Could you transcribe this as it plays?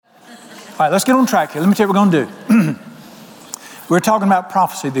right, let's get on track here. Let me tell you what we're going to do. We're talking about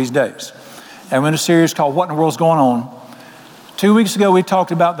prophecy these days. And we're in a series called What in the World's Going On? 2 weeks ago, we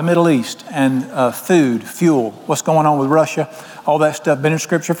talked about the Middle East and food, fuel, what's going on with Russia, all that stuff, been in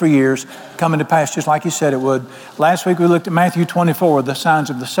Scripture for years, coming to pass just like He said it would. Last week, we looked at Matthew 24, the signs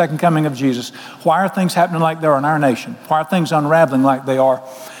of the second coming of Jesus. Why are things happening like they are in our nation? Why are things unraveling like they are?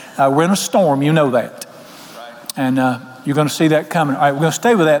 We're in a storm, you know that. And you're going to see that coming. All right, we're going to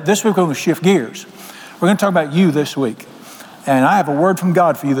stay with that. This week, we're going to shift gears. We're going to talk about you this week. And I have a word from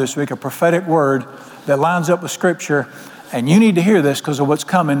God for you this week, a prophetic word that lines up with Scripture. And you need to hear this because of what's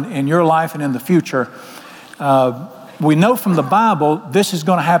coming in your life and in the future. We know from the Bible this is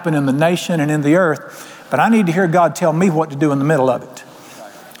going to happen in the nation and in the earth, but I need to hear God tell me what to do in the middle of it.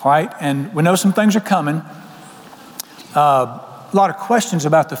 All right? And we know some things are coming. A lot of questions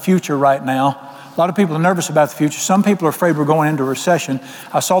about the future right now. A lot of people are nervous about the future. Some people are afraid we're going into a recession.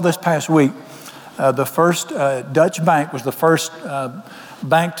 I saw this past week, the first Dutch bank was the first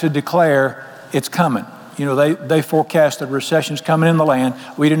bank to declare it's coming. You know, they forecast that recession's coming in the land.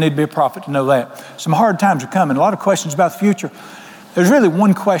 We didn't need to be a prophet to know that. Some hard times are coming. A lot of questions about the future. There's really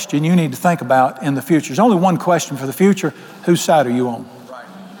one question you need to think about in the future. There's only one question for the future. Whose side are you on?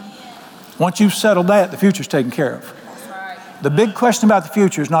 Once you've settled that, the future's taken care of. The big question about the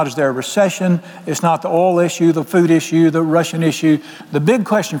future is not, is there a recession? It's not the oil issue, the food issue, the Russian issue. The big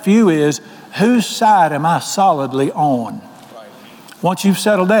question for you is, whose side am I solidly on? Once you've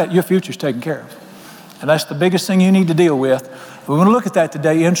settled that, your future's taken care of. And that's the biggest thing you need to deal with. We're going to look at that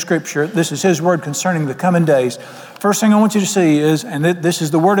today in Scripture. This is His word concerning the coming days. First thing I want you to see is, and this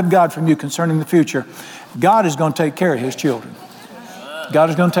is the word of God from you concerning the future, God is going to take care of His children. God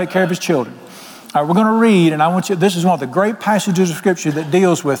is going to take care of His children. All right, we're going to read, and I want you, this is one of the great passages of Scripture that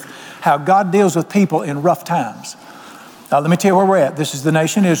deals with how God deals with people in rough times. Now, let me tell you where we're at. This is the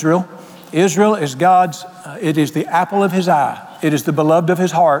nation Israel. Israel is God's, it is the apple of His eye. It is the beloved of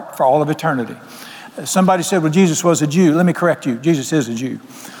His heart for all of eternity. Somebody said, well, Jesus was a Jew. Let me correct you. Jesus is a Jew.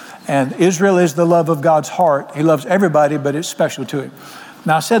 And Israel is the love of God's heart. He loves everybody, but it's special to Him.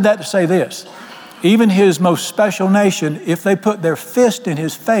 Now, I said that to say this. Even His most special nation, if they put their fist in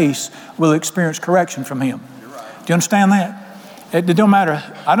His face, will experience correction from Him. Do you understand that? It don't matter.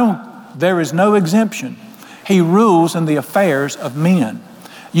 There is no exemption. He rules in the affairs of men.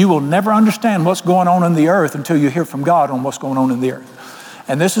 You will never understand what's going on in the earth until you hear from God on what's going on in the earth.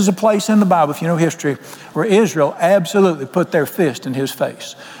 And this is a place in the Bible, if you know history, where Israel absolutely put their fist in His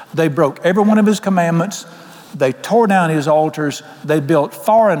face. They broke every one of His commandments. They tore down His altars. They let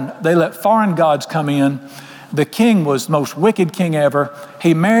foreign gods come in. The king was the most wicked king ever.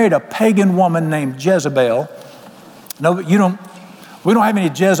 He married a pagan woman named Jezebel. No, we don't have any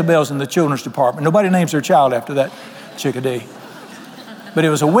Jezebels in the children's department. Nobody names their child after that chickadee. But it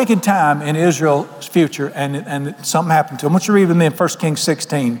was a wicked time in Israel's future, and something happened to him. I want you to read with me in 1 Kings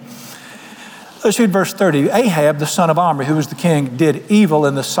 16. Let's read verse 30. Ahab, the son of Omri, who was the king, did evil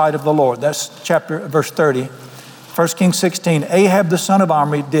in the sight of the Lord. That's verse 30. 1 Kings 16. Ahab, the son of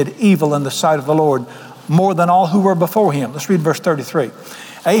Omri, did evil in the sight of the Lord more than all who were before him. Let's read verse 33.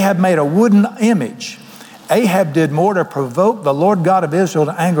 Ahab made a wooden image. Ahab did more to provoke the Lord God of Israel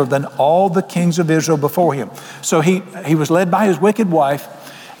to anger than all the kings of Israel before him. So he was led by his wicked wife,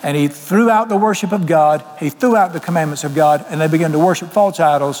 and he threw out the worship of God. He threw out the commandments of God, and they began to worship false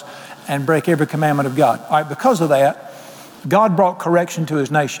idols and break every commandment of God. All right, because of that, God brought correction to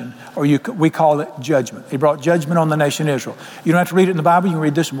His nation, or we call it judgment. He brought judgment on the nation Israel. You don't have to read it in the Bible. You can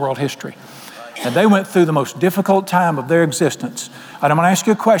read this in world history. And they went through the most difficult time of their existence. And I'm going to ask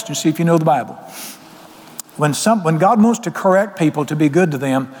you a question, see if you know the Bible. When God wants to correct people to be good to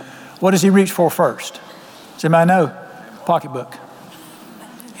them, what does He reach for first? Does anybody know? Pocketbook.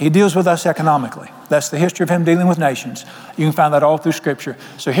 He deals with us economically. That's the history of Him dealing with nations. You can find that all through Scripture.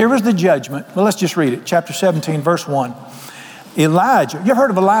 So here was the judgment. Well, let's just read it. Chapter 17, verse 1. Elijah. You ever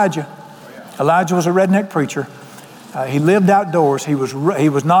heard of Elijah? Elijah was a redneck preacher. He lived outdoors. He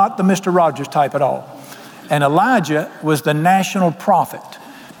was not the Mr. Rogers type at all. And Elijah was the national prophet.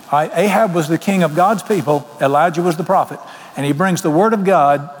 Ahab was the king of God's people. Elijah was the prophet. And he brings the word of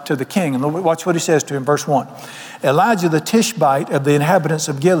God to the king. And watch what he says to him, verse 1. Elijah the Tishbite of the inhabitants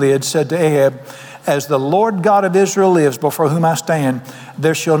of Gilead said to Ahab, as the Lord God of Israel lives, before whom I stand,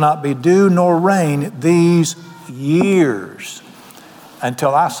 there shall not be dew nor rain these years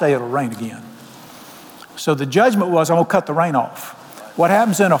until I say it'll rain again. So the judgment was, I'm going to cut the rain off. What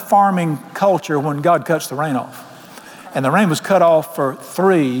happens in a farming culture when God cuts the rain off? And the rain was cut off for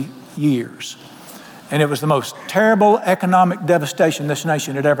 3 years. And it was the most terrible economic devastation this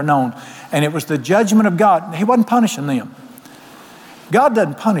nation had ever known. And it was the judgment of God. He wasn't punishing them. God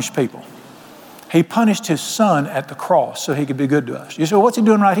doesn't punish people. He punished his son at the cross so he could be good to us. You say, well, what's he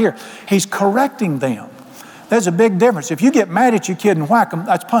doing right here? He's correcting them. There's a big difference. If you get mad at your kid and whack them,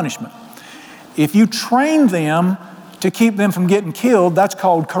 that's punishment. If you train them to keep them from getting killed, that's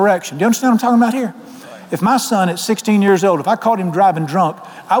called correction. Do you understand what I'm talking about here? If my son at 16 years old, if I caught him driving drunk,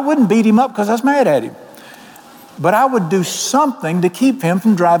 I wouldn't beat him up because I was mad at him. But I would do something to keep him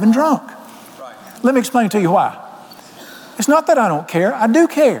from driving drunk. Let me explain to you why. It's not that I don't care. I do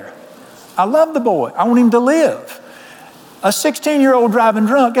care. I love the boy. I want him to live. A 16-year-old driving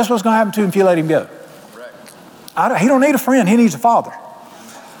drunk, guess what's going to happen to him if you let him go? He don't need a friend. He needs a father.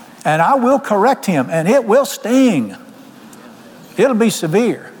 And I will correct him, and it will sting. It'll be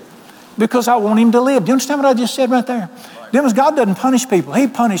severe because I want him to live. Do you understand what I just said right there? God doesn't punish people. He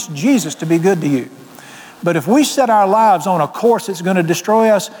punished Jesus to be good to you. But if we set our lives on a course that's going to destroy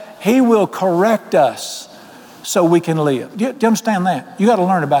us, He will correct us so we can live. Do you understand that? You got to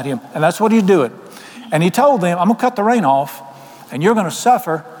learn about Him. And that's what He's doing. And He told them, I'm going to cut the rain off, and you're going to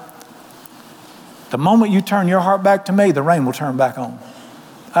suffer. The moment you turn your heart back to me, the rain will turn back on.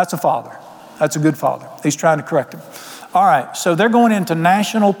 That's a father. That's a good father. He's trying to correct them. All right, so they're going into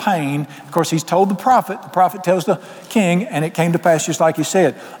national pain. Of course, He's told the prophet tells the king, and it came to pass just like He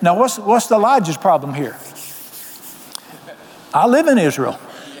said. Now, what's Elijah's problem here? I live in Israel.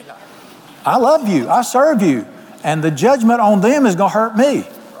 I love you. I serve you. And the judgment on them is going to hurt me.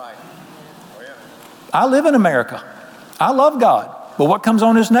 I live in America. I love God. But what comes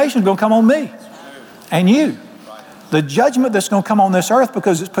on this nation is going to come on me and you. The judgment that's going to come on this earth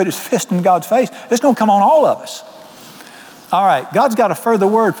because it's put its fist in God's face, it's going to come on all of us. All right, God's got a further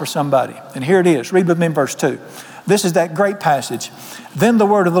word for somebody. And here it is. Read with me in verse 2. This is that great passage. Then the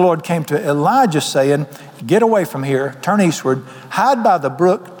word of the Lord came to Elijah saying, get away from here, turn eastward, hide by the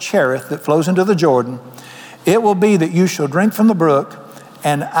brook Cherith that flows into the Jordan. It will be that you shall drink from the brook,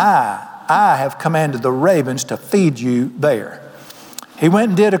 and I have commanded the ravens to feed you there. He went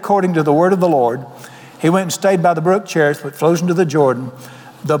and did according to the word of the Lord. He went and stayed by the brook Cherith that flows into the Jordan.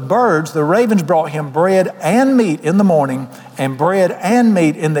 The birds, the ravens brought him bread and meat in the morning and bread and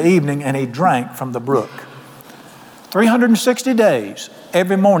meat in the evening, and he drank from the brook. 360 days,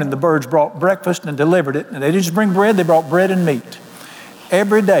 every morning the birds brought breakfast and delivered it. And they didn't just bring bread, they brought bread and meat.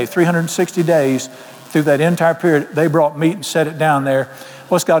 Every day, 360 days, through that entire period, they brought meat and set it down there.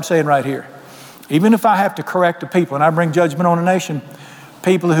 What's God saying right here? Even if I have to correct the people and I bring judgment on a nation,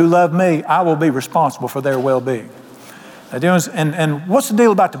 people who love me, I will be responsible for their well-being. And what's the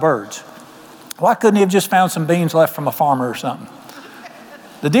deal about the birds? Why couldn't He have just found some beans left from a farmer or something?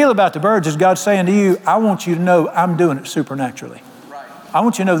 The deal about the birds is God saying to you, I want you to know I'm doing it supernaturally. I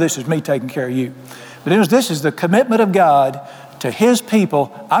want you to know this is me taking care of you. But this is the commitment of God to His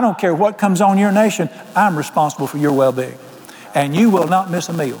people. I don't care what comes on your nation, I'm responsible for your well-being. And you will not miss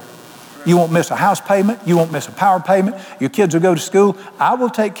a meal. You won't miss a house payment. You won't miss a power payment. Your kids will go to school. I will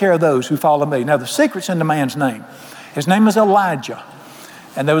take care of those who follow me. Now, the secret's in the man's name. His name is Elijah.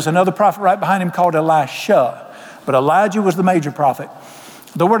 And there was another prophet right behind him called Elisha. But Elijah was the major prophet.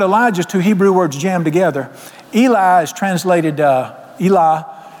 The word Elijah is two Hebrew words jammed together. Eli is translated Eli.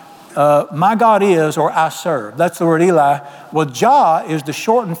 My God is, or I serve. That's the word Eli. Well, Jah is the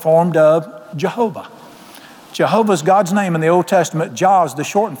shortened form of Jehovah. Jehovah is God's name in the Old Testament. Jah is the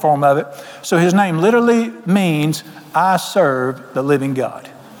shortened form of it. So His name literally means, I serve the living God.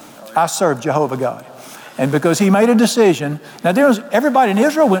 I serve Jehovah God. And because He made a decision, now everybody in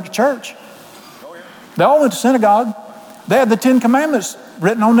Israel went to church. They all went to synagogue. They had the 10 Commandments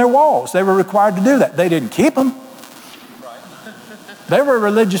written on their walls. They were required to do that. They didn't keep them. They were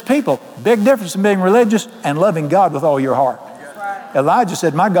religious people. Big difference in being religious and loving God with all your heart. Elijah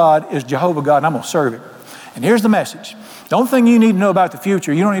said, my God is Jehovah God, and I'm going to serve Him. And here's the message. The only thing you need to know about the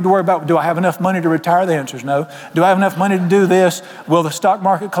future, you don't need to worry about, do I have enough money to retire? The answer is no. Do I have enough money to do this? Will the stock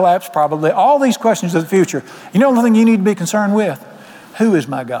market collapse? Probably. All these questions of the future. You know the only thing you need to be concerned with? Who is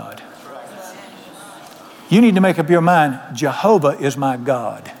my God? You need to make up your mind, Jehovah is my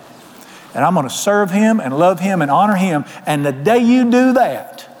God. And I'm going to serve Him and love Him and honor Him. And the day you do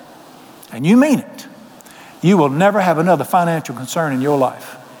that, and you mean it, you will never have another financial concern in your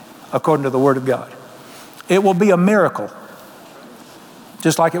life, according to the Word of God. It will be a miracle,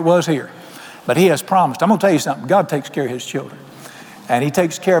 just like it was here. But He has promised. I'm going to tell you something. God takes care of His children. And He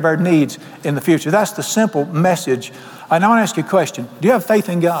takes care of our needs in the future. That's the simple message. And I want to ask you a question. Do you have faith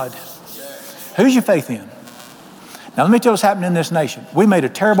in God? Yes. Who's your faith in? Now, let me tell you what's happened in this nation. We made a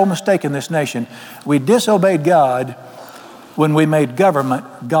terrible mistake in this nation. We disobeyed God when we made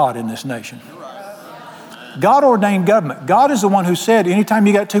government God in this nation. God ordained government. God is the one who said anytime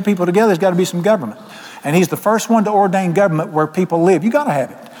you got two people together, there's got to be some government. And He's the first one to ordain government where people live. You got to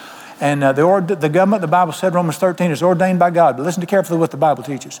have it. And the government, the Bible said, Romans 13, is ordained by God. But listen to carefully what the Bible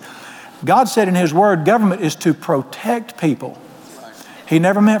teaches. God said in His Word, government is to protect people. He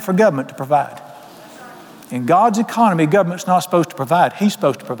never meant for government to provide. In God's economy, government's not supposed to provide. He's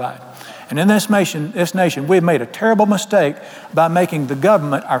supposed to provide. And in this nation, we've made a terrible mistake by making the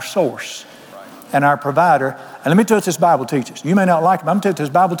government our source and our provider. And let me tell you what this Bible teaches. You may not like it, but I'm telling you what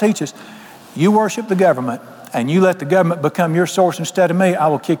this Bible teaches. You worship the government and you let the government become your source instead of me, I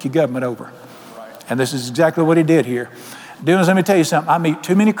will kick your government over. And this is exactly what He did here. Dealers, let me tell you something. I meet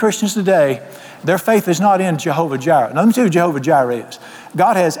too many Christians today. Their faith is not in Jehovah Jireh. Now, let me tell you who Jehovah Jireh is.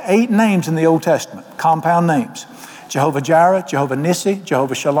 God has 8 names in the Old Testament, compound names. Jehovah Jireh, Jehovah Nissi,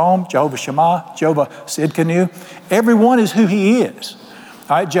 Jehovah Shalom, Jehovah Shammah, Jehovah Sidkenu. Every one is who He is.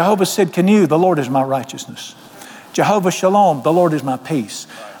 All right, Jehovah Sidkenu, the Lord is my righteousness. Jehovah Shalom, the Lord is my peace.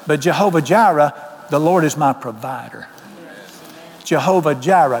 But Jehovah Jireh, the Lord is my provider. Jehovah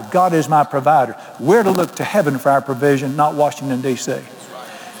Jireh, God is my provider. We're to look to heaven for our provision, not Washington, D.C.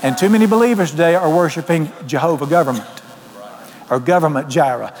 And too many believers today are worshiping Jehovah government or government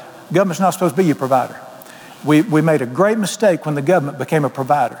Jireh. Government's not supposed to be your provider. We made a great mistake when the government became a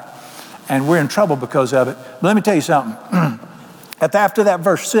provider. And we're in trouble because of it. But let me tell you something. After that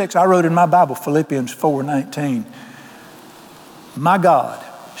verse 6, I wrote in my Bible, Philippians 4:19. My God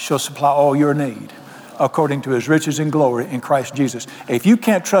shall supply all your need according to His riches and glory in Christ Jesus. If you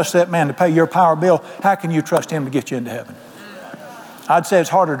can't trust that man to pay your power bill, how can you trust him to get you into heaven? I'd say it's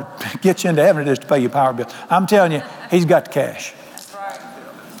harder to get you into heaven than it is to pay your power bill. I'm telling you, He's got the cash.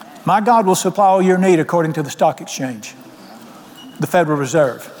 My God will supply all your need according to the stock exchange, the Federal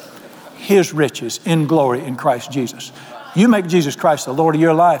Reserve, His riches in glory in Christ Jesus. You make Jesus Christ the Lord of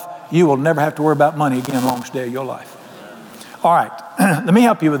your life, you will never have to worry about money again the longest day of your life. All right, let me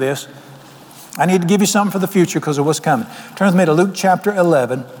help you with this. I need to give you something for the future because of what's coming. Turn with me to Luke chapter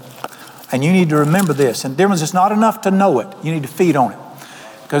 11, and you need to remember this. And dear ones, it's not enough to know it. You need to feed on it.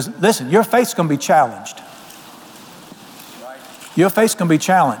 Because listen, your faith's going to be challenged. Your faith's going to be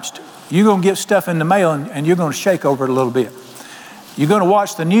challenged. You're going to get stuff in the mail and you're going to shake over it a little bit. You're going to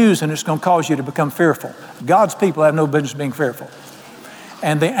watch the news and it's going to cause you to become fearful. God's people have no business being fearful.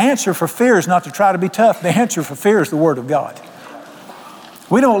 And the answer for fear is not to try to be tough. The answer for fear is the Word of God.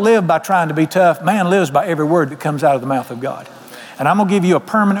 We don't live by trying to be tough. Man lives by every word that comes out of the mouth of God. And I'm going to give you a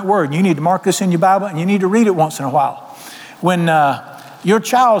permanent word. You need to mark this in your Bible and you need to read it once in a while. When your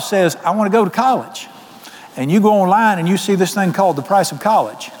child says, I want to go to college, and you go online and you see this thing called The Price of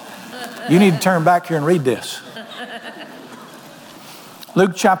College, you need to turn back here and read this.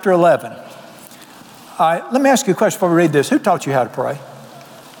 Luke chapter 11. All right, let me ask you a question before we read this. Who taught you how to pray?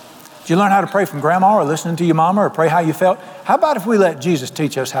 Did you learn how to pray from grandma or listening to your mama or pray how you felt? How about if we let Jesus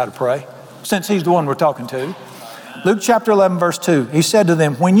teach us how to pray, since He's the one we're talking to? Luke chapter 11, verse 2. He said to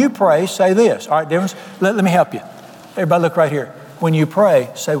them, when you pray, say this. All right, dear ones, let me help you. Everybody look right here. When you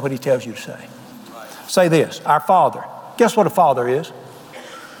pray, say what He tells you to say. Say this, our Father. Guess what a father is?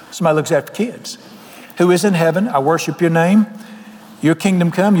 Somebody looks after kids. Who is in heaven, I worship your name. Your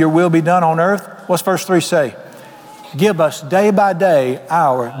kingdom come, your will be done on earth. What's verse 3 say? Give us day by day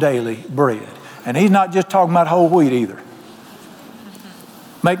our daily bread. And He's not just talking about whole wheat either.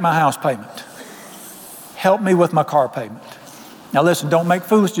 Make my house payment. Help me with my car payment. Now listen, don't make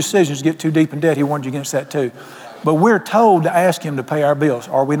foolish decisions to get too deep in debt. He warned you against that too. But we're told to ask Him to pay our bills,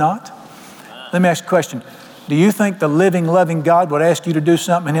 are we not? Let me ask you a question. Do you think the living, loving God would ask you to do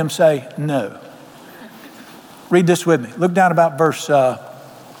something and Him say no? Read this with me. Look down about verse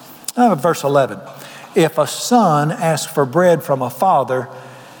 11. If a son asks for bread from a father,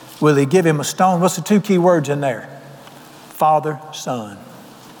 will he give him a stone? What's the 2 key words in there? Father, son.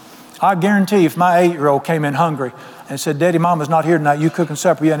 I guarantee if my 8-year-old came in hungry and said, Daddy, Mama's not here tonight, you cooking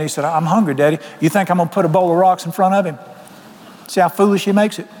supper yet? And he said, I'm hungry, Daddy. You think I'm going to put a bowl of rocks in front of him? See how foolish he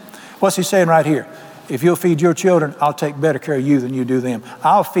makes it? What's he saying right here? If you'll feed your children, I'll take better care of you than you do them.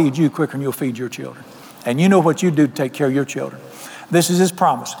 I'll feed you quicker than you'll feed your children. And you know what you do to take care of your children. This is His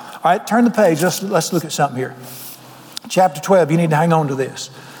promise. All right, turn the page. Let's look at something here. Chapter 12, you need to hang on to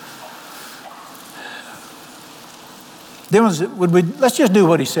this. Let's just do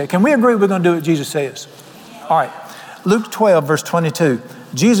what He said. Can we agree we're going to do what Jesus says? All right. Luke 12, verse 22.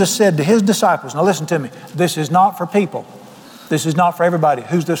 Jesus said to His disciples, now listen to me, this is not for people. This is not for everybody.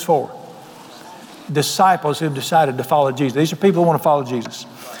 Who's this for? Disciples who've decided to follow Jesus. These are people who want to follow Jesus.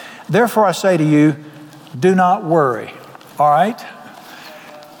 Therefore I say to you, do not worry. All right?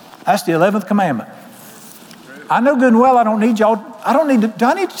 That's the 11th commandment. I know good and well I don't need y'all. Do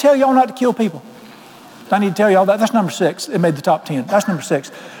I need to tell y'all not to kill people? Do I need to tell y'all that? That's number 6. It made the top 10. That's number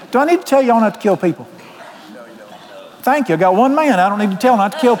 6. Do I need to tell y'all not to kill people? Thank you. I got one man I don't need to tell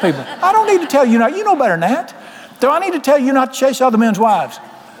not to kill people. I don't need to tell you not. You know better than that. Do I need to tell you not to chase other men's wives?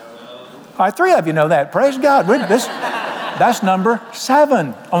 All right, 3 of you know that. Praise God. That's number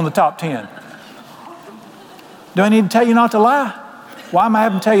 7 on the top 10. Do I need to tell you not to lie? Why am I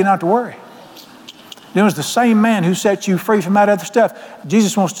having to tell you not to worry? It was the same man who set you free from that other stuff.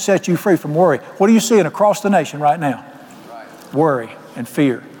 Jesus wants to set you free from worry. What are you seeing across the nation right now? Worry and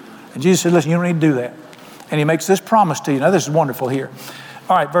fear. And Jesus said, listen, you don't need to do that. And he makes this promise to you. Now, this is wonderful here.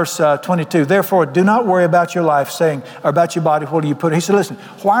 All right, verse 22. Therefore, do not worry about your life, saying, or about your body, what do you put? He said, listen,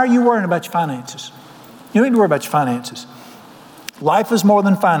 why are you worrying about your finances? You don't need to worry about your finances. Life is more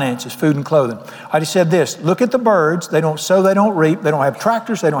than finances, food and clothing. I just said this, look at the birds. They don't sow, they don't reap. They don't have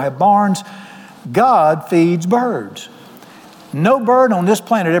tractors, they don't have barns. God feeds birds. No bird on this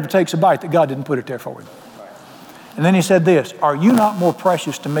planet ever takes a bite that God didn't put it there for him. And then he said this, are you not more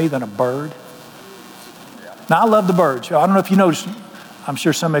precious to me than a bird? Now, I love the birds. I don't know if you noticed, I'm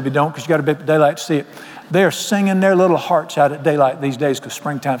sure some maybe don't because you got to be up at daylight to see it. They're singing their little hearts out at daylight these days because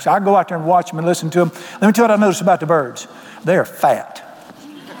springtime. So I go out there and watch them and listen to them. Let me tell you what I noticed about the birds. They're fat.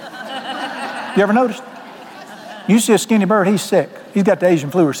 You ever noticed? You see a skinny bird, he's sick. He's got the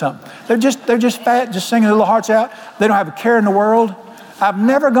Asian flu or something. They're just fat, just singing their little hearts out. They don't have a care in the world. I've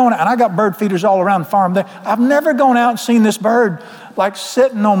never gone out, and I got bird feeders all around the farm there. I've never gone out and seen this bird like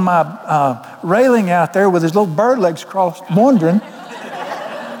sitting on my railing out there with his little bird legs crossed, wondering,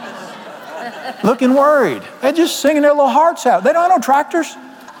 looking worried. They're just singing their little hearts out. They don't have no tractors.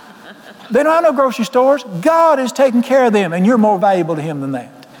 They don't have no grocery stores. God is taking care of them, and you're more valuable to him than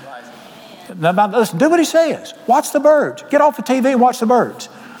that. Now, listen, do what he says. Watch the birds. Get off the TV and watch the birds.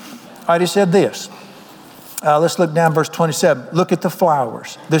 All right, he said this. Let's look down verse 27. Look at the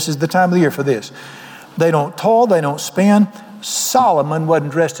flowers. This is the time of the year for this. They don't toil, they don't spin. Solomon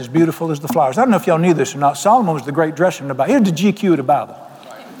wasn't dressed as beautiful as the flowers. I don't know if y'all knew this or not. Solomon was the great dresser in the Bible. He was the GQ of the Bible.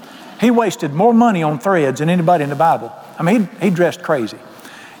 He wasted more money on threads than anybody in the Bible. I mean, he dressed crazy.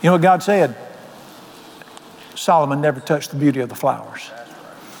 You know what God said? Solomon never touched the beauty of the flowers.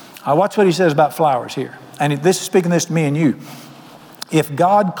 Watch what he says about flowers here. And this is speaking this to me and you. If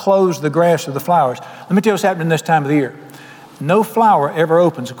God clothes the grass with the flowers, let me tell you what's happening this time of the year. No flower ever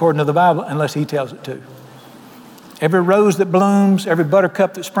opens, according to the Bible, unless he tells it to. Every rose that blooms, every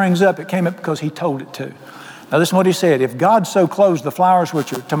buttercup that springs up, it came up because he told it to. Now listen to what he said. If God so clothes the flowers,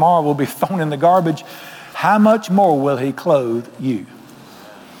 which are tomorrow will be thrown in the garbage, how much more will he clothe you?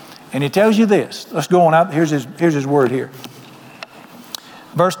 And he tells you this. Let's go on out. Here's his word here.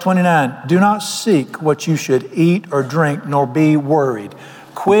 Verse 29, do not seek what you should eat or drink, nor be worried.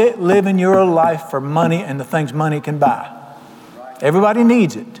 Quit living your life for money and the things money can buy. Everybody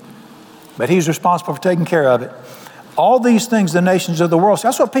needs it, but he's responsible for taking care of it. All these things, the nations of the world. So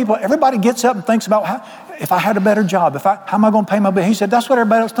that's what everybody gets up and thinks about. If I had a better job, how am I going to pay my bill? He said, that's what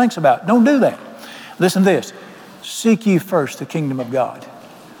everybody else thinks about. Don't do that. Listen to this. Seek ye first the kingdom of God.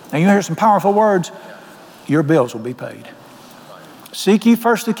 Now you hear some powerful words. Your bills will be paid. Seek ye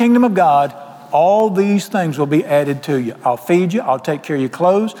first the kingdom of God. All these things will be added to you. I'll feed you. I'll take care of your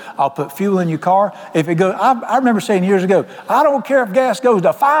clothes. I'll put fuel in your car. If it goes, I remember saying years ago, I don't care if gas goes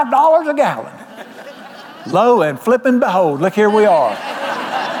to $5 a gallon. Lo and flipping behold, look, here we are.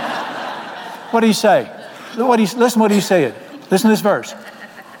 What did he say? Listen what he said. Listen to this verse.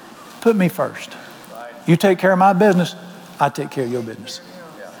 Put me first. You take care of my business, I take care of your business.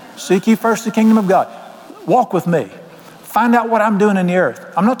 Seek ye first the kingdom of God. Walk with me. Find out what I'm doing in the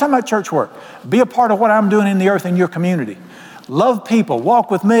earth. I'm not talking about church work. Be a part of what I'm doing in the earth in your community. Love people.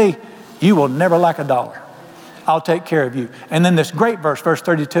 Walk with me. You will never lack a dollar. I'll take care of you. And then this great verse, verse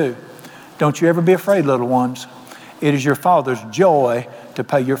 32. Don't you ever be afraid, little ones. It is your Father's joy to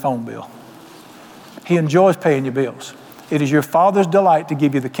pay your phone bill. He enjoys paying your bills. It is your Father's delight to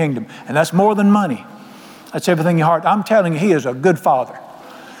give you the kingdom. And that's more than money. That's everything in your heart. I'm telling you, he is a good father.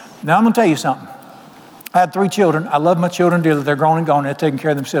 Now, I'm going to tell you something. I had 3 children. I love my children dearly. They're grown and gone. They're taking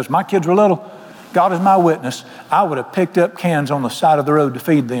care of themselves. My kids were little. God is my witness. I would have picked up cans on the side of the road to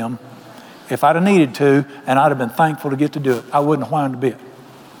feed them if I'd have needed to, and I'd have been thankful to get to do it. I wouldn't have whined a bit.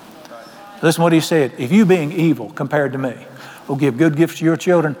 Listen to what he said. If you being evil compared to me will give good gifts to your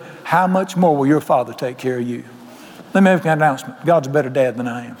children, how much more will your Father take care of you? Let me make an announcement. God's a better dad than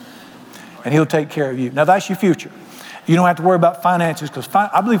I am, and he'll take care of you. Now, that's your future. You don't have to worry about finances because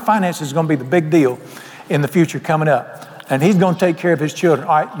I believe finances is going to be the big deal in the future coming up. And he's going to take care of his children.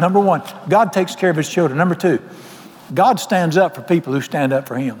 All right, number 1, God takes care of his children. Number 2, God stands up for people who stand up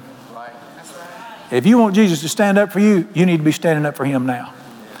for him. If you want Jesus to stand up for you, you need to be standing up for him now.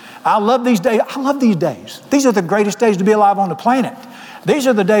 I love these days. I love these days. These are the greatest days to be alive on the planet. These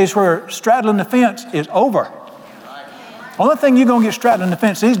are the days where straddling the fence is over. Only thing you're going to get straddling the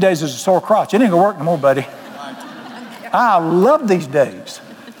fence these days is a sore crotch. It ain't going to work no more, buddy. I love these days.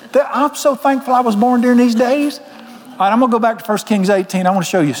 I'm so thankful I was born during these days. All right, I'm going to go back to 1 Kings 18. I want to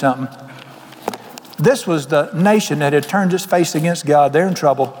show you something. This was the nation that had turned its face against God. They're in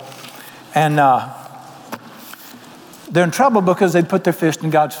trouble. And they're in trouble because they'd put their fist in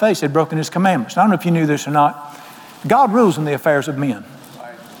God's face. They'd broken His commandments. I don't know if you knew this or not. God rules in the affairs of men.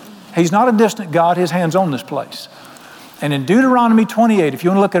 He's not a distant God. His hand's on this place. And in Deuteronomy 28, if you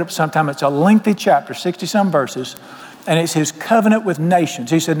want to look it up sometime, it's a lengthy chapter, 60-some verses, and it's His covenant with nations.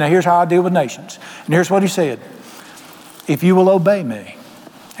 He said, now here's how I deal with nations. And here's what He said. If you will obey me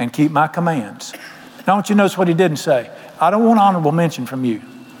and keep my commands. Now I want you to notice what He didn't say. I don't want honorable mention from you.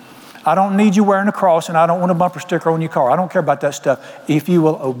 I don't need you wearing a cross, and I don't want a bumper sticker on your car. I don't care about that stuff. If you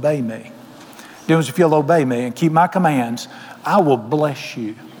will obey me. If you'll obey me and keep my commands, I will bless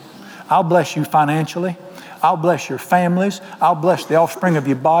you. I'll bless you financially. I'll bless your families. I'll bless the offspring of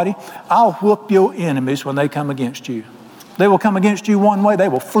your body. I'll whoop your enemies when they come against you. They will come against you one way. They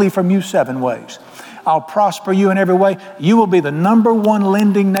will flee from you 7 ways. I'll prosper you in every way. You will be the #1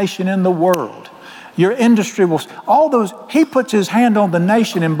 lending nation in the world. Your industry will, all those, He puts His hand on the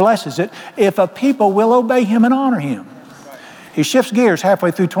nation and blesses it if a people will obey Him and honor Him. He shifts gears halfway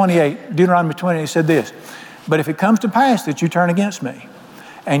through 28, Deuteronomy 20, He said this, but if it comes to pass that you turn against me,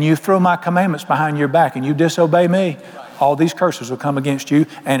 and you throw my commandments behind your back and you disobey me, all these curses will come against you.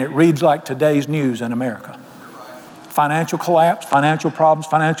 And it reads like today's news in America. Financial collapse, financial problems,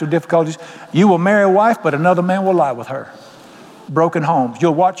 financial difficulties. You will marry a wife, but another man will lie with her. Broken homes.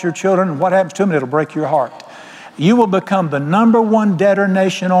 You'll watch your children, and what happens to them, it'll break your heart. You will become the #1 debtor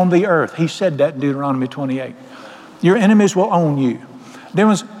nation on the earth. He said that in Deuteronomy 28. Your enemies will own you. There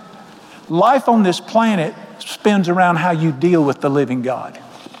was life on this planet spins around how you deal with the living God.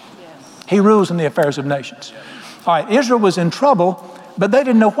 He rules in the affairs of nations. All right, Israel was in trouble, but they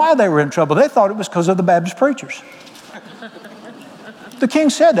didn't know why they were in trouble. They thought it was because of the Baptist preachers. The king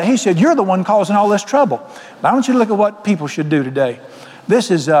said that. He said, you're the one causing all this trouble. But I want you to look at what people should do today.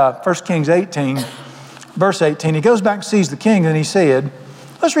 This is 1 Kings 18, verse 18. He goes back and sees the king, and he said,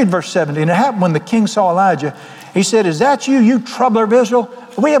 let's read verse 17. It happened when the king saw Elijah. He said, is that you, you troubler of Israel?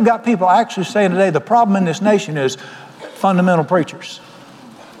 We have got people actually saying today the problem in this nation is fundamental preachers.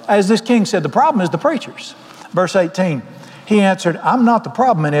 As this king said, the problem is the preachers. Verse 18, he answered, I'm not the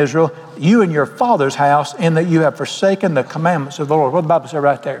problem in Israel, you and your father's house, in that you have forsaken the commandments of the Lord. What did the Bible say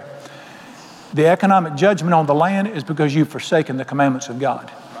right there? The economic judgment on the land is because you've forsaken the commandments of God.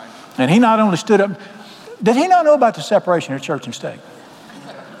 And he not only stood up, did he not know about the separation of church and state?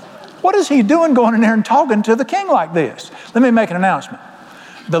 What is he doing going in there and talking to the king like this? Let me make an announcement.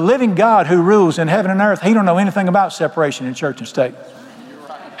 The living God who rules in heaven and earth, he don't know anything about separation in church and state.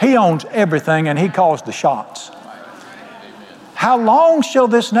 He owns everything, and he calls the shots. How long shall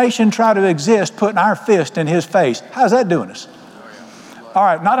this nation try to exist putting our fist in his face? How's that doing us? All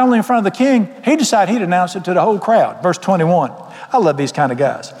right, not only in front of the king, he decided he'd announce it to the whole crowd. Verse 21. I love these kind of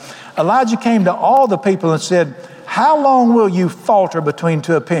guys. Elijah came to all the people and said, how long will you falter between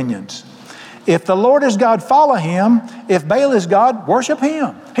two opinions? If the Lord is God, follow him. If Baal is God, worship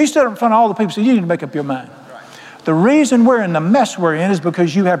him. He stood up in front of all the people and said, you need to make up your mind. The reason we're in the mess we're in is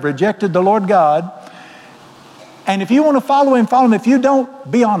because you have rejected the Lord God. And if you want to follow him, follow him. If you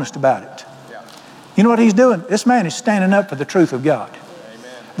don't, be honest about it. You know what he's doing? This man is standing up for the truth of God.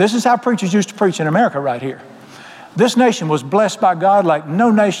 This is how preachers used to preach in America right here. This nation was blessed by God like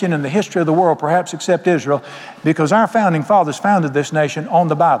no nation in the history of the world, perhaps except Israel, because our founding fathers founded this nation on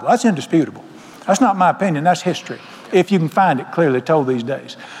the Bible. That's indisputable. That's not my opinion. That's history, if you can find it clearly told these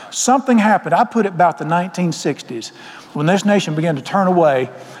days. Something happened. I put it about the 1960s when this nation began to turn away,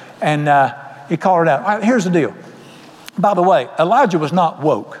 and he called it out. All right, here's the deal. By the way, Elijah was not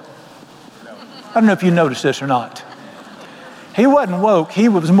woke. I don't know if you noticed this or not. He wasn't woke. He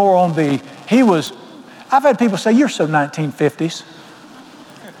was more on I've had people say, you're so 1950s.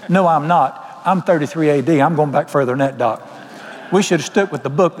 No, I'm not. I'm 33 AD. I'm going back further than that, Doc. We should have stuck with the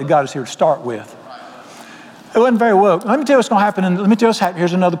book that got us here to start with. It wasn't very woke. Let me tell you what's going to happen. And let me tell you what's happening.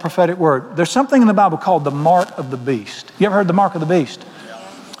 Here's another prophetic word. There's something in the Bible called the mark of the beast. You ever heard the mark of the beast?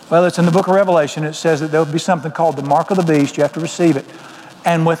 Well, it's in the book of Revelation. It says that there will be something called the mark of the beast. You have to receive it.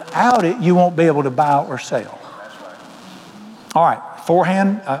 And without it, you won't be able to buy or sell. All right.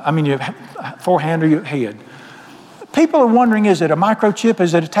 Forehand or your head. People are wondering, is it a microchip?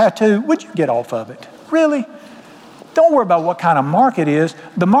 Is it a tattoo? Would you get off of it? Really? Don't worry about what kind of mark it is.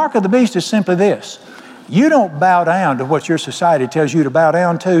 The mark of the beast is simply this. You don't bow down to what your society tells you to bow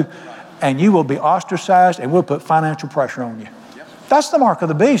down to, and you will be ostracized, and we'll put financial pressure on you. That's the mark of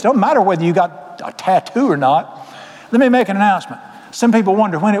the beast. It don't matter whether you got a tattoo or not. Let me make an announcement. Some people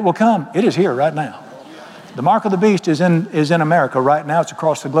wonder when it will come. It is here right now. The mark of the beast is in America right now. It's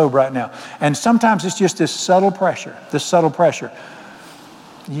across the globe right now. And sometimes it's just this subtle pressure.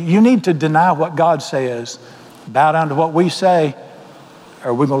 You need to deny what God says, bow down to what we say,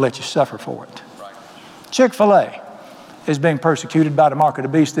 or we're going to let you suffer for it. Right. Chick-fil-A is being persecuted by the mark of the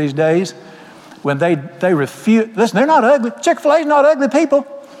beast these days. When they refuse, listen, they're not ugly. Chick-fil-A is not ugly people.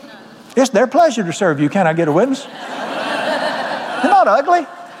 It's their pleasure to serve you. Can I get a witness? They're not ugly.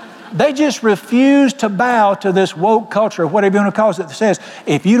 They just refuse to bow to this woke culture, or whatever you want to call it, that says,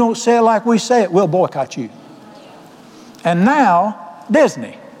 if you don't say it like we say it, we'll boycott you. And now,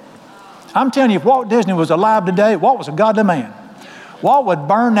 Disney. I'm telling you, if Walt Disney was alive today, Walt was a godly man. Walt would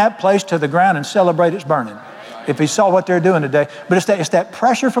burn that place to the ground and celebrate its burning if he saw what they're doing today. But it's that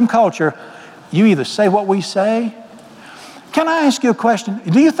pressure from culture. You either say what we say. Can I ask you a question?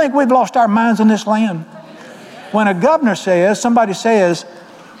 Do you think we've lost our minds in this land? When a governor says, somebody says,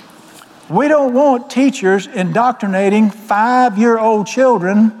 we don't want teachers indoctrinating 5-year-old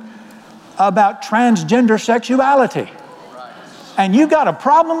children about transgender sexuality. And you got a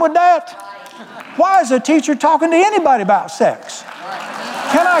problem with that? Why is a teacher talking to anybody about sex?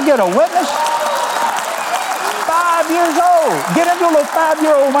 Can I get a witness? 5 years old. Get into a little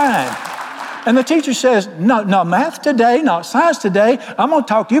 5-year-old mind. And the teacher says, no, not math today, not science today. I'm going to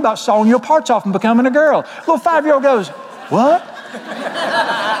talk to you about sawing your parts off and becoming a girl. Little 5-year-old goes, what?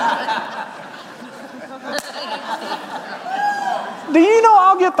 Do you know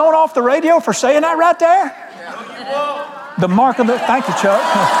I'll get thrown off the radio for saying that right there? The mark of it. Thank you, Chuck.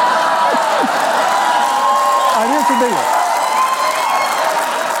 All right, here's the deal.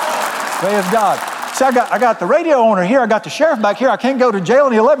 Praise God. See, I got the radio owner here. I got the sheriff back here. I can't go to jail,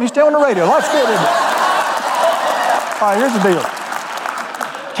 and he'll let me stay on the radio. Life's good, isn't it? All right, here's the deal.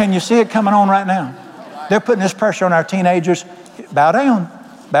 Can you see it coming on right now? They're putting this pressure on our teenagers. Bow down,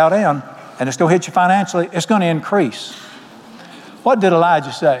 and it's going to hit you financially. It's going to increase. What did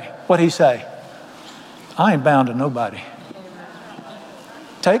Elijah say? What did he say? I ain't bound to nobody.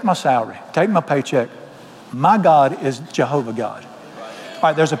 Take my salary. Take my paycheck. My God is Jehovah God. All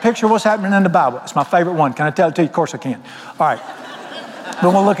right, there's a picture of what's happening in the Bible. It's my favorite one. Can I tell it to you? Of course I can. All right.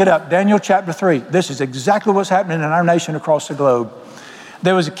 But we'll look it up. Daniel chapter 3. This is exactly what's happening in our nation across the globe.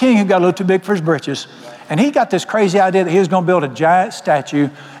 There was a king who got a little too big for his britches. And he got this crazy idea that he was going to build a giant statue.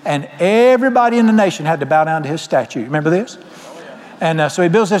 And everybody in the nation had to bow down to his statue. Remember this? And so he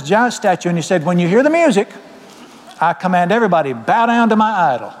builds this giant statue. And he said, when you hear the music, I command everybody, bow down to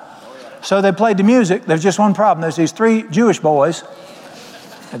my idol. So they played the music. There's just one problem. There's these 3 Jewish boys.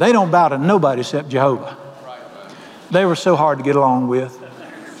 And they don't bow to nobody except Jehovah. They were so hard to get along with.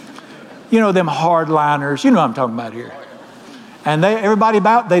 You know, them hardliners. You know what I'm talking about here. And everybody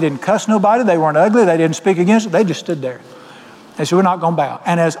bowed. They didn't cuss nobody. They weren't ugly. They didn't speak against it. They just stood there. They said, we're not going to bow.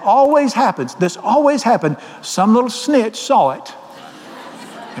 And as always happens, this always happened, some little snitch saw it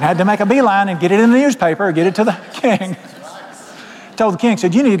and had to make a beeline and get it in the newspaper or get it to the king. Told the king,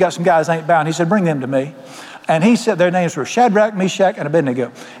 said, you know, you got some guys that ain't bowing. He said, bring them to me. And he said their names were Shadrach, Meshach, and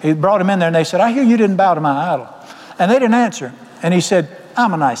Abednego. He brought them in there and they said, I hear you didn't bow to my idol. And they didn't answer. And he said,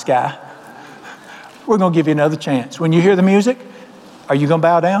 I'm a nice guy. We're going to give you another chance. When you hear the music, are you going to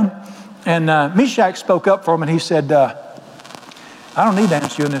bow down? And Meshach spoke up for him and he said, I don't need to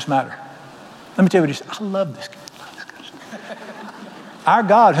answer you in this matter. Let me tell you what he said. I love this guy. Our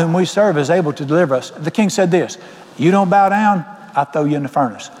God whom we serve is able to deliver us. The king said this, you don't bow down, I throw you in the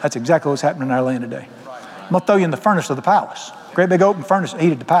furnace. That's exactly what's happening in our land today. I'm going to throw you in the furnace of the palace. Great big open furnace that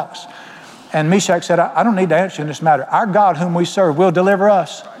heated the palace. And Meshach said, I don't need to answer you in this matter. Our God whom we serve will deliver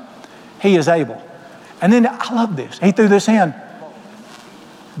us. He is able. And then I love this. He threw this in.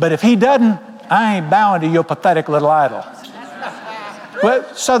 But if he doesn't, I ain't bowing to your pathetic little idol.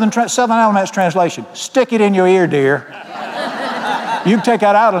 Well, Southern Alabama's translation, stick it in your ear, dear. You can take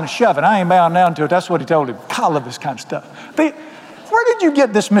that idol and shove it. I ain't bowing down to it. That's what he told him. I love this kind of stuff. But where did you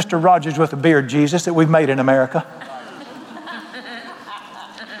get this Mr. Rogers with a beard Jesus that we've made in America?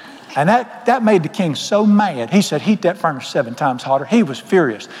 And that made the king so mad. He said, heat that furnace 7 times hotter. He was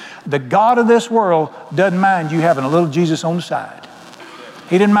furious. The God of this world doesn't mind you having a little Jesus on the side.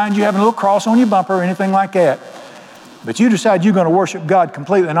 He didn't mind you having a little cross on your bumper or anything like that. But you decide you're going to worship God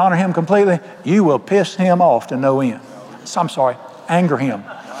completely and honor him completely, you will piss him off to no end. I'm sorry, anger him.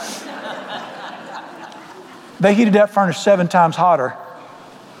 They heated that furnace 7 times hotter.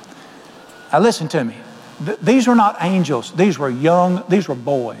 Now listen to me. These were not angels. These were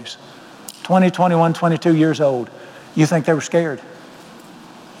boys. 20, 21, 22 years old. You think they were scared?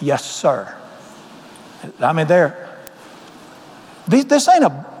 Yes, sir. I mean, this ain't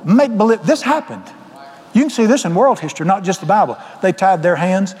a make-believe. This happened. You can see this in world history, not just the Bible. They tied their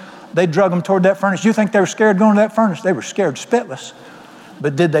hands. They drug them toward that furnace. You think they were scared going to that furnace? They were scared spitless.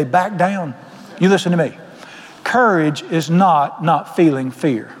 But did they back down? You listen to me. Courage is not feeling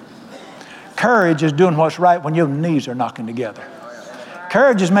fear. Courage is doing what's right when your knees are knocking together.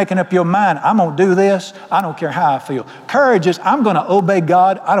 Courage is making up your mind, I'm going to do this. I don't care how I feel. Courage is, I'm going to obey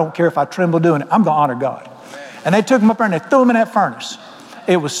God. I don't care if I tremble doing it. I'm going to honor God. And they took him up there and they threw him in that furnace.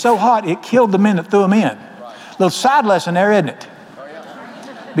 It was so hot, it killed the men that threw him in. Little side lesson there, isn't it?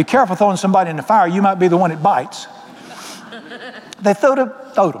 Be careful throwing somebody in the fire. You might be the one that bites. They throwed him.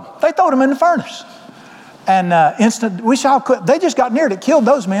 They throwed him in the furnace. And they just got near it. It killed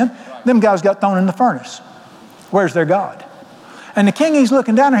those men. Them guys got thrown in the furnace. Where's their God? And the king, he's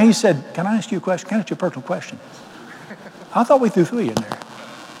looking down there. He said, can I ask you a question? Can I ask you a personal question? I thought we threw 3 in there.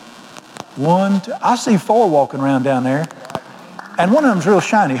 1, 2. I see 4 walking around down there. And one of them's real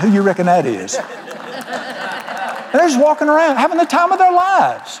shiny. Who you reckon that is? And they're just walking around, having the time of their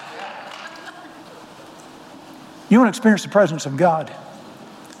lives. You want to experience the presence of God?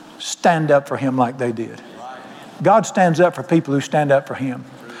 Stand up for him like they did. God stands up for people who stand up for him.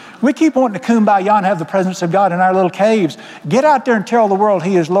 We keep wanting to kumbaya and have the presence of God in our little caves. Get out there and tell the world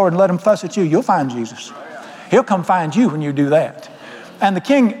he is Lord and let him fuss at you. You'll find Jesus. He'll come find you when you do that. And the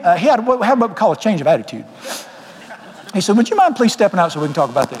king, he had what we call a change of attitude. He said, would you mind please stepping out so we can talk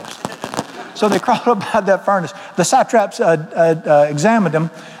about this? So they crawled up out of that furnace. The satraps examined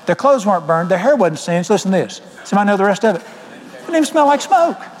them. Their clothes weren't burned. Their hair wasn't singed. Listen to this. Somebody know the rest of it? It didn't even smell like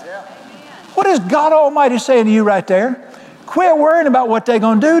smoke. What is God Almighty saying to you right there? Quit worrying about what they're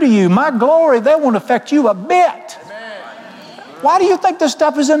going to do to you. My glory, they won't affect you a bit. Why do you think this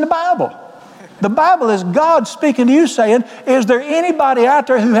stuff is in the Bible? The Bible is God speaking to you saying, is there anybody out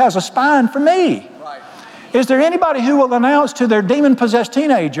there who has a spine for me? Is there anybody who will announce to their demon-possessed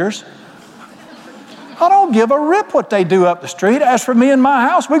teenagers, I don't give a rip what they do up the street. As for me and my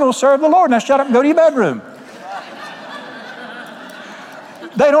house, we're going to serve the Lord. Now shut up and go to your bedroom.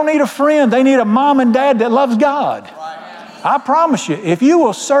 They don't need a friend. They need a mom and dad that loves God. I promise you, if you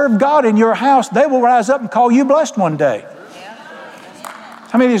will serve God in your house, they will rise up and call you blessed one day.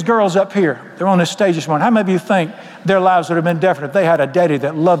 How many of these girls up here, they're on this stage this morning, how many of you think their lives would have been different if they had a daddy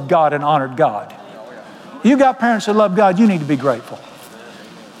that loved God and honored God? You got parents that love God, you need to be grateful.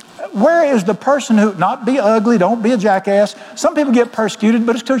 Where is the person who, not be ugly, don't be a jackass. Some people get persecuted,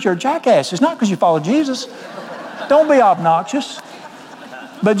 but it's because you're a jackass. It's not because you follow Jesus. Don't be obnoxious.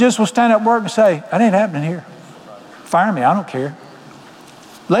 But just will stand up at work and say, that ain't happening here. Fire me, I don't care.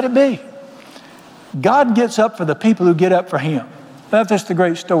 Let it be. God gets up for the people who get up for him. That's just the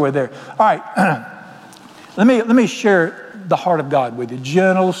great story there. All right, let me share the heart of God with you.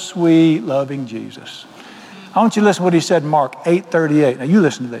 Gentle, sweet, loving Jesus. I want you to listen to what he said in Mark 8:38. Now you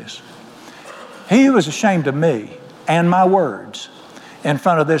listen to this. He who is ashamed of me and my words in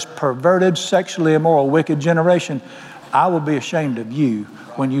front of this perverted, sexually immoral, wicked generation, I will be ashamed of you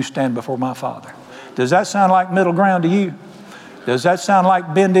when you stand before my Father. Does that sound like middle ground to you? Does that sound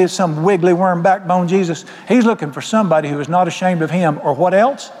like bendy, some wiggly worm backbone Jesus? He's looking for somebody who is not ashamed of him or what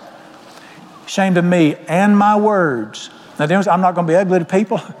else? Ashamed of me and my words. Now, I'm not going to be ugly to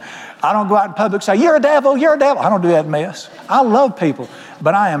people. I don't go out in public and say, you're a devil, you're a devil. I don't do that mess. I love people,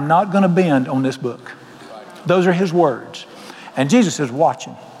 but I am not going to bend on this book. Those are his words. And Jesus is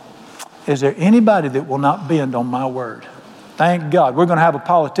watching. Is there anybody that will not bend on my word? Thank God. We're going to have a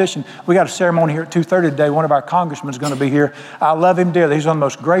politician. We got a ceremony here at 2:30 today. One of our congressmen is going to be here. I love him dearly. He's one of the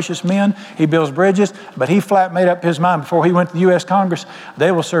most gracious men. He builds bridges, but he flat made up his mind before he went to the U.S. Congress.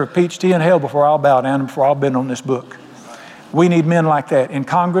 They will serve peach tea in hell before I'll bow down and before I'll bend on this book. We need men like that in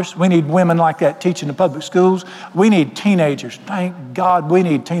Congress. We need women like that teaching the public schools. We need teenagers. Thank God we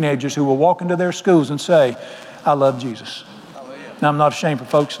need teenagers who will walk into their schools and say, I love Jesus. Now, I'm not ashamed for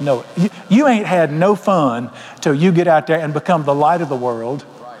folks to know it. You ain't had no fun till you get out there and become the light of the world.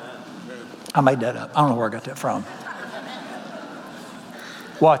 I made that up. I don't know where I got that from.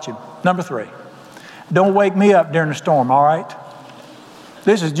 Watch him. Number 3, don't wake me up during the storm, all right?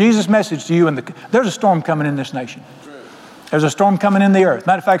 This is Jesus' message to you. There's a storm coming in this nation. There's a storm coming in the earth.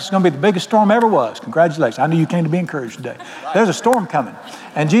 Matter of fact, it's going to be the biggest storm ever was. Congratulations. I knew you came to be encouraged today. There's a storm coming.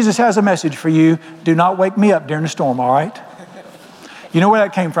 And Jesus has a message for you. Do not wake me up during the storm, all right? You know where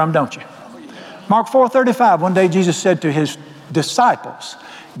that came from, don't you? Mark 4:35, one day Jesus said to his disciples,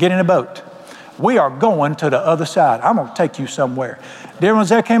 get in a boat. We are going to the other side. I'm going to take you somewhere. Dear ones,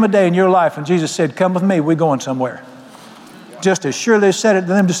 there came a day in your life when Jesus said, come with me, we're going somewhere. Just as surely as said it to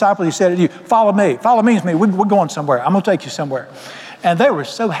them disciples, he said it to you, follow me. Follow me, we're going somewhere. I'm going to take you somewhere. And they were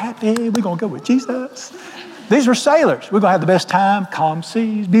so happy, we're going to go with Jesus. These were sailors. We're going to have the best time, calm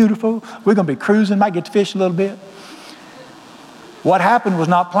seas, beautiful. We're going to be cruising, might get to fish a little bit. What happened was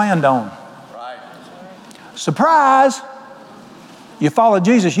not planned on. Right. Surprise! You follow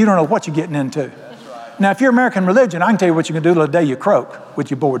Jesus, you don't know what you're getting into. That's right. Now, if you're American religion, I can tell you what you can do till the day you croak with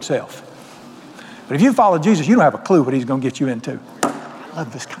your bored self. But if you follow Jesus, you don't have a clue what he's going to get you into. I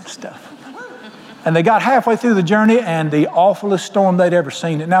love this kind of stuff. And they got halfway through the journey, and the awfulest storm they'd ever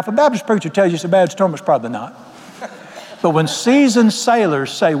seen. Now, if a Baptist preacher tells you it's a bad storm, it's probably not. But when seasoned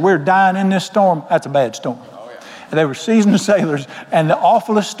sailors say, we're dying in this storm, that's a bad storm. Oh, yeah. And they were seasoned sailors, and the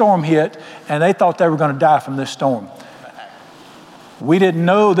awfulest storm hit, and they thought they were going to die from this storm. We didn't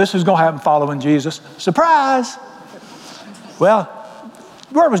know this was going to happen following Jesus. Surprise! Well,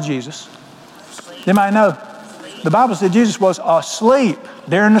 where was Jesus? Anybody know? The Bible said Jesus was asleep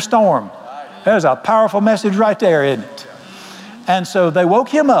during the storm. There's a powerful message right there, isn't it? And so they woke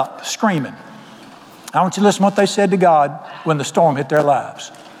him up screaming. I want you to listen to what they said to God when the storm hit their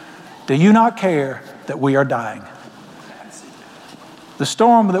lives. Do you not care that we are dying? The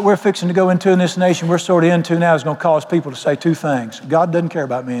storm that we're fixing to go into in this nation we're sort of into now is going to cause people to say two things. God doesn't care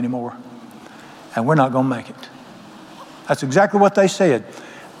about me anymore, and we're not going to make it. That's exactly what they said.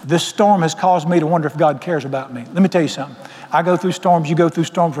 This storm has caused me to wonder if God cares about me. Let me tell you something. I go through storms, you go through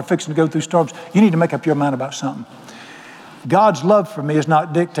storms, we're fixing to go through storms. You need to make up your mind about something. God's love for me is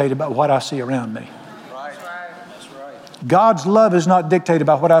not dictated by what I see around me. Right. That's right. God's love is not dictated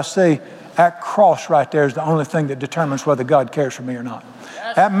by what I see. That cross right there is the only thing that determines whether God cares for me or not.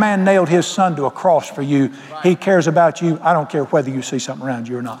 That man nailed his son to a cross for you. He cares about you. I don't care whether you see something around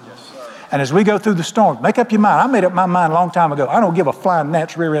you or not. And as we go through the storm, make up your mind. I made up my mind a long time ago. I don't give a flying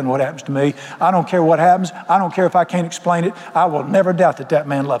gnat's rear end what happens to me. I don't care what happens. I don't care if I can't explain it. I will never doubt that that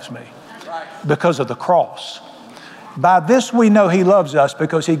man loves me because of the cross. By this we know he loves us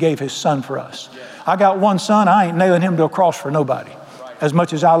because he gave his son for us. I got one son. I ain't nailing him to a cross for nobody. As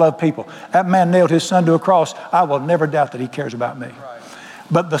much as I love people. That man nailed his son to a cross. I will never doubt that he cares about me.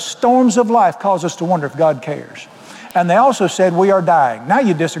 But the storms of life cause us to wonder if God cares. And they also said, we are dying. Now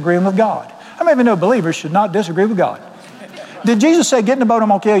you're disagreeing with God. How many of you know believers should not disagree with God? Did Jesus say, get in the boat, I'm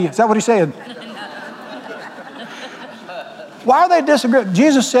going to kill you? Is that what he said? Why are they disagreeing?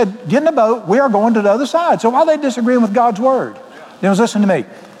 Jesus said, get in the boat, we are going to the other side. So why are they disagreeing with God's word? Then listen to me.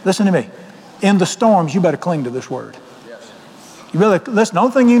 Listen to me. In the storms, you better cling to this word. You really listen. The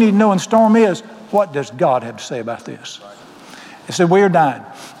only thing you need to know in the storm is, what does God have to say about this? He said, we are dying.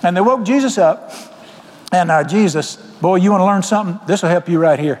 And they woke Jesus up. And Jesus, boy, you want to learn something? This will help you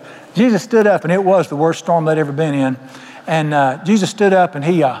right here. Jesus stood up, and it was the worst storm they'd ever been in. And Jesus stood up, and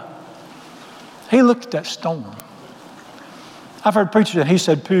he looked at that storm. I've heard preachers, and he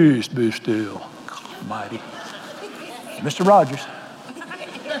said, peace, be still, mighty. Mr. Rogers,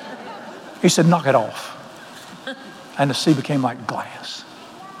 he said, knock it off. And the sea became like glass.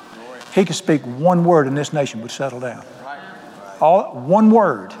 He could speak one word, and this nation would settle down. One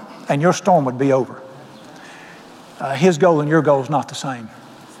word, and your storm would be over. His goal and your goal is not the same.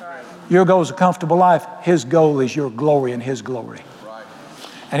 Your goal is a comfortable life. His goal is your glory and his glory.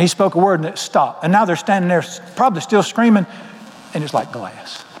 And he spoke a word and it stopped. And now they're standing there probably still screaming, and it's like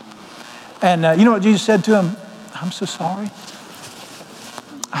glass. And you know what Jesus said to him? I'm so sorry.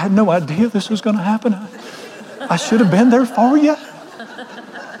 I had no idea this was going to happen. I should have been there for you.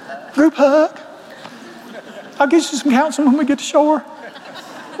 Group hug. I'll get you some counseling when we get to shore.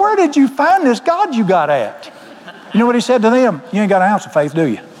 Where did you find this God you got at? You know what he said to them? You ain't got an ounce of faith, do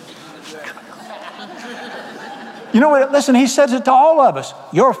you? You know what? Listen, he says it to all of us.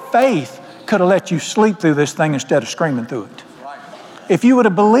 Your faith could have let you sleep through this thing instead of screaming through it. If you would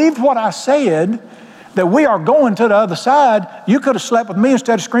have believed what I said, that we are going to the other side, you could have slept with me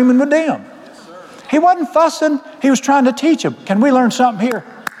instead of screaming with them. He wasn't fussing. He was trying to teach them. Can we learn something here?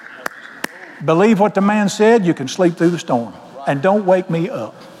 Believe what the man said, you can sleep through the storm. And don't wake me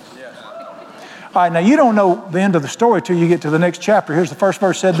up. All right, now you don't know the end of the story till you get to the next chapter. Here's the first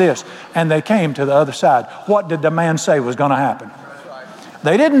verse said this, and they came to the other side. What did the man say was going to happen?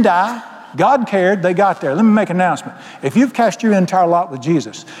 They didn't die. God cared. They got there. Let me make an announcement. If you've cast your entire lot with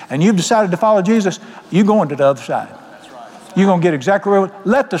Jesus and you've decided to follow Jesus, you're going to the other side. You're going to get exactly where.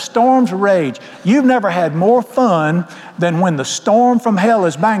 Let the storms rage. You've never had more fun than when the storm from hell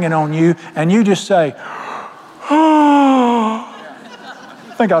is banging on you and you just say, oh,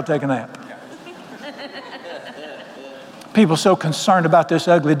 I think I'll take a nap. People so concerned about this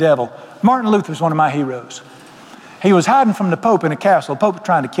ugly devil. Martin Luther is one of my heroes. He was hiding from the Pope in a castle. The Pope was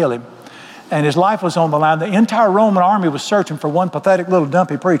trying to kill him. And his life was on the line. The entire Roman army was searching for one pathetic little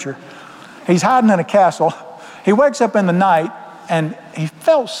dumpy preacher. He's hiding in a castle. He wakes up in the night and he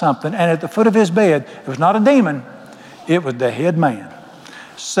felt something. And at the foot of his bed, it was not a demon, it was the head man.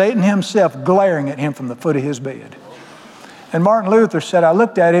 Satan himself glaring at him from the foot of his bed. And Martin Luther said, I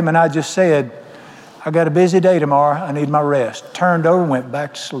looked at him and I just said, I got a busy day tomorrow. I need my rest. Turned over and went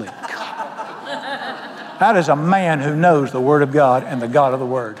back to sleep. That is a man who knows the Word of God and the God of the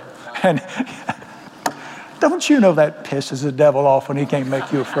Word. And don't you know that pisses the devil off when he can't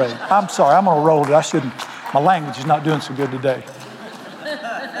make you afraid? I'm sorry, I'm going to roll it. I shouldn't. My language is not doing so good today.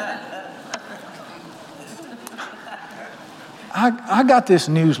 I got this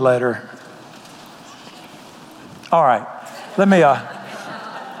newsletter. All right, let me,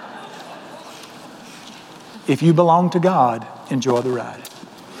 if you belong to God, enjoy the ride.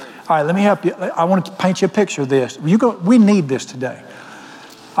 All right, let me help you. I want to paint you a picture of this. We need this today.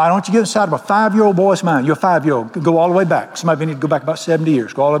 I want you to get inside of a 5-year-old boy's mind. You're a 5-year-old. Go all the way back. Some of you need to go back about 70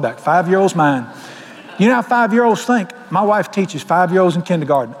 years. Go all the way back. 5-year-old's mind. You know how 5-year-olds think? My wife teaches 5-year-olds in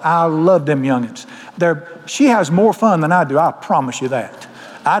kindergarten. I love them youngins. She has more fun than I do. I promise you that.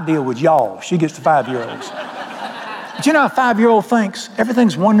 I deal with y'all. She gets the 5-year-olds. But you know how a 5-year-old thinks?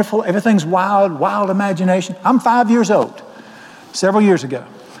 Everything's wonderful. Everything's wild, wild imagination. I'm 5 years old. Several years ago,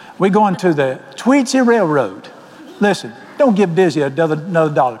 we go into the Tweetsie Railroad. Listen, don't give Dizzy another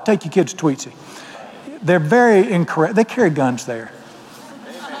dollar. Take your kids to Tweetsie. They're very incorrect. They carry guns there.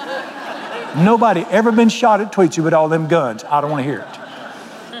 Nobody ever been shot at Tweetsie with all them guns. I don't want to hear it.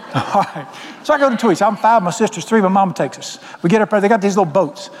 All right. So I go to Tweetsie. I'm 5, my sister's 3, my mama takes us. We get up there. They got these little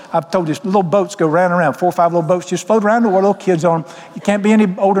boats. I've told you, little boats go round and around. 4 or 5 little boats just float around the world, little kids on them. You can't be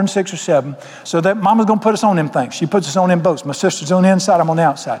any older than 6 or 7. So that mama's going to put us on them things. She puts us on them boats. My sister's on the inside. I'm on the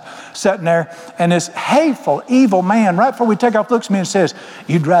outside. Sitting there. And this hateful, evil man, right before we take off, looks at me and says,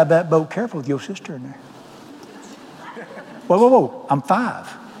 you drive that boat careful with your sister in there. Whoa, whoa, whoa. I'm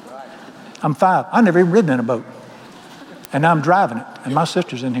 5. I'm 5. I've never even ridden in a boat. And now I'm driving it, and my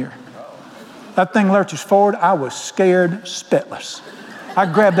sister's in here. That thing lurches forward. I was scared spitless.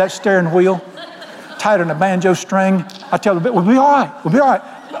 I grabbed that steering wheel, tied it on a banjo string. I tell her, we'll be all right. We'll be all right.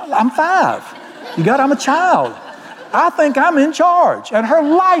 I'm 5. I'm a child. I think I'm in charge, and her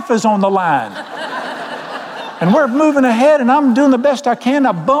life is on the line. And we're moving ahead, and I'm doing the best I can.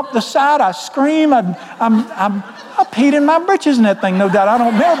 I bump the side. I scream. I peed in my britches in that thing, no doubt. I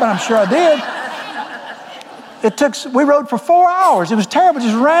don't remember, but I'm sure I did. We rode for 4 hours. It was terrible,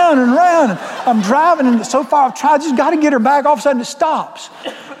 just round and round. And I'm driving, and so far I've tried, just got to get her back. All of a sudden it stops.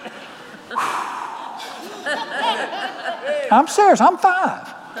 I'm serious, I'm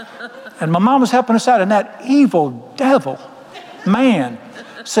 5. And my mom was helping us out, and that evil devil man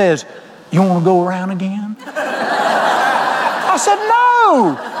says, you want to go around again? I said,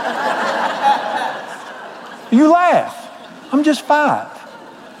 no. You laugh. I'm just 5.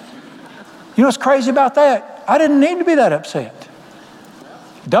 You know what's crazy about that? I didn't need to be that upset.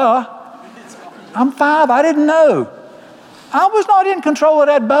 Duh. I'm 5. I didn't know. I was not in control of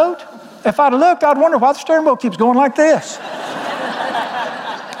that boat. If I'd looked, I'd wonder why the steering wheel keeps going like this.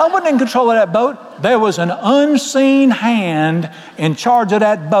 I wasn't in control of that boat. There was an unseen hand in charge of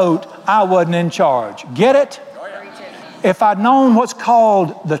that boat. I wasn't in charge. Get it? If I'd known what's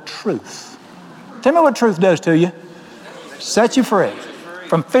called the truth. Tell me what truth does to you. Set you free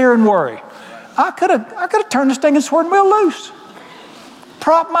from fear and worry. I could have turned this stinking sword wheel loose.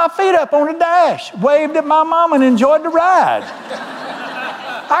 Propped my feet up on the dash. Waved at my mom and enjoyed the ride.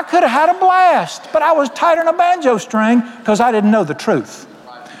 I could have had a blast, but I was tight on a banjo string because I didn't know the truth.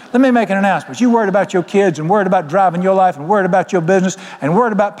 Let me make an announcement. You worried about your kids and worried about driving your life and worried about your business and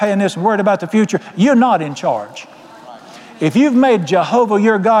worried about paying this and worried about the future. You're not in charge. If you've made Jehovah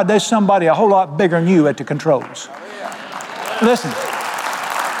your God, there's somebody a whole lot bigger than you at the controls. Listen,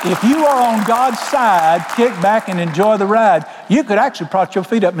 if you are on God's side, kick back and enjoy the ride, you could actually prop your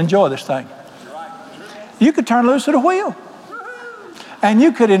feet up and enjoy this thing. You could turn loose at the wheel. And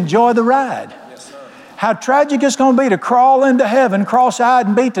you could enjoy the ride. How tragic it's going to be to crawl into heaven, cross-eyed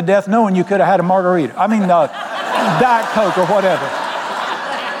and beat to death, knowing you could have had a margarita. Diet Coke or whatever.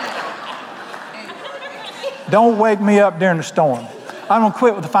 Don't wake me up during the storm. I'm going to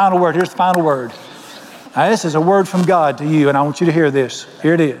quit with the final word. Here's the final word. Now, this is a word from God to you, and I want you to hear this.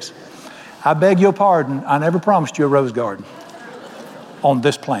 Here it is. I beg your pardon. I never promised you a rose garden on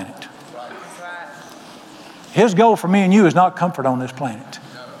this planet. His goal for me and you is not comfort on this planet.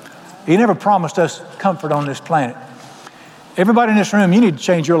 He never promised us comfort on this planet. Everybody in this room, you need to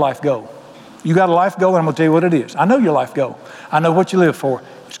change your life goal. You got a life goal, and I'm going to tell you what it is. I know your life goal. I know what you live for.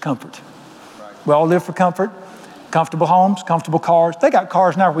 It's comfort. We all live for comfort. Comfortable homes, comfortable cars. They got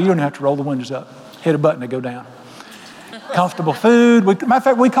cars now where you don't even have to roll the windows up. Hit a button, they go down. Comfortable food. Matter of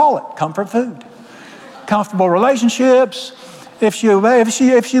fact, we call it comfort food. Comfortable relationships. If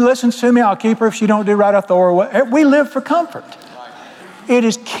she listens to me, I'll keep her. If she don't do right, I'll throw her away. We live for comfort. It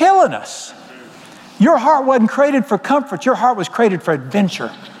is killing us. Your heart wasn't created for comfort. Your heart was created for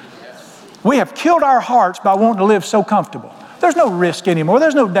adventure. We have killed our hearts by wanting to live so comfortable. There's no risk anymore.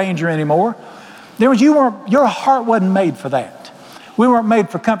 There's no danger anymore. Your heart wasn't made for that. We weren't made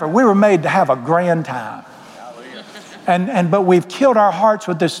for comfort. We were made to have a grand time. But we've killed our hearts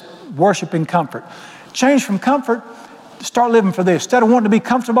with this worshiping comfort. Change from comfort, start living for this. Instead of wanting to be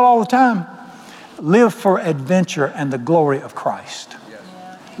comfortable all the time, live for adventure and the glory of Christ.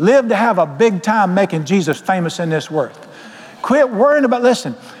 Live to have a big time making Jesus famous in this world. Quit worrying about,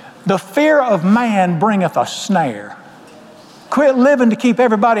 listen, the fear of man bringeth a snare. Quit living to keep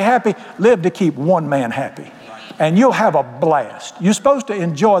everybody happy. Live to keep one man happy. And you'll have a blast. You're supposed to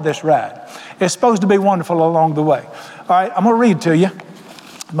enjoy this ride. It's supposed to be wonderful along the way. All right, I'm going to read to you.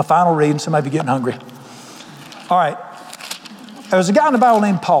 My final reading, some of you getting hungry. All right. There was a guy in the Bible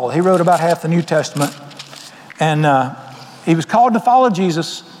named Paul. He wrote about half the New Testament. And he was called to follow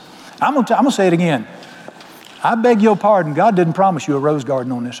Jesus. I'm going to say it again. I beg your pardon. God didn't promise you a rose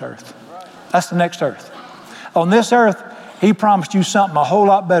garden on this earth. That's the next earth. On this earth, He promised you something a whole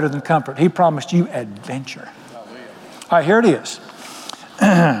lot better than comfort. He promised you adventure. All right, here it is.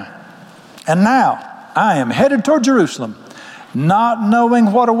 And now I am headed toward Jerusalem, not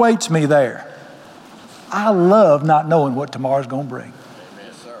knowing what awaits me there. I love not knowing what tomorrow's going to bring.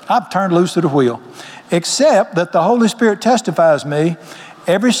 I've turned loose of the wheel. Except that the Holy Spirit testifies me,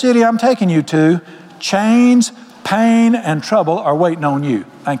 every city I'm taking you to, chains, pain, and trouble are waiting on you.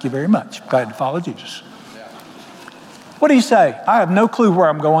 Thank you very much. Glad to follow Jesus. What do you say? I have no clue where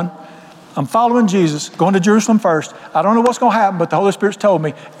I'm going. I'm following Jesus, going to Jerusalem first. I don't know what's going to happen, but the Holy Spirit's told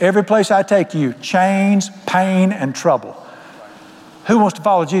me, every place I take you, chains, pain, and trouble. Who wants to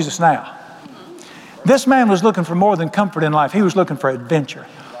follow Jesus now? This man was looking for more than comfort in life. He was looking for adventure.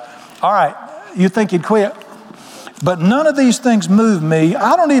 All right, you think he'd quit? But none of these things move me.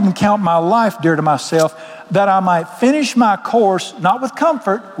 I don't even count my life dear to myself, that I might finish my course, not with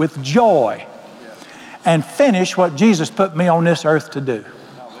comfort, with joy, and finish what Jesus put me on this earth to do.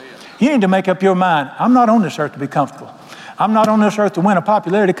 You need to make up your mind. I'm not on this earth to be comfortable. I'm not on this earth to win a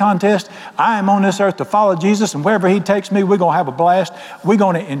popularity contest. I am on this earth to follow Jesus, and wherever He takes me, we're going to have a blast. We're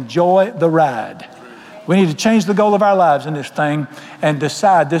going to enjoy the ride. We need to change the goal of our lives in this thing and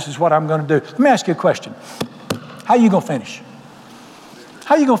decide this is what I'm going to do. Let me ask you a question. How are you going to finish?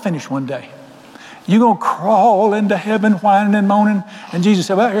 How are you going to finish one day? You going to crawl into heaven whining and moaning? And Jesus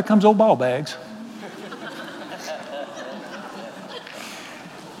said, well, here comes old ball bags.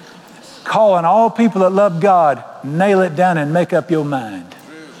 Calling all people that love God, nail it down and make up your mind.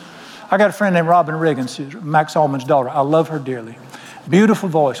 I got a friend named Robin Riggins, she's Max Allman's daughter. I love her dearly. Beautiful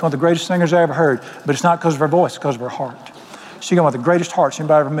voice, one of the greatest singers I ever heard, but it's not because of her voice, it's because of her heart. She got one of the greatest hearts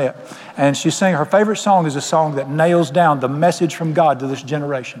anybody ever met. And she's saying her favorite song is a song that nails down the message from God to this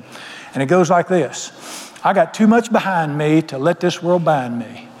generation. And it goes like this. I got too much behind me to let this world bind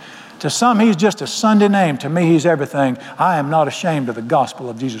me. To some, He's just a Sunday name. To me, He's everything. I am not ashamed of the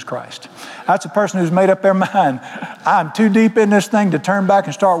gospel of Jesus Christ. That's a person who's made up their mind. I'm too deep in this thing to turn back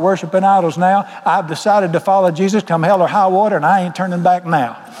and start worshiping idols now. I've decided to follow Jesus come hell or high water, and I ain't turning back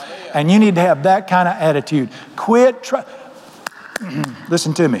now. And you need to have that kind of attitude.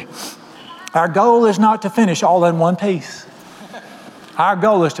 Listen to me. Our goal is not to finish all in one piece. Our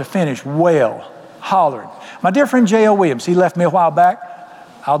goal is to finish well, hollering. My dear friend J.L. Williams, he left me a while back.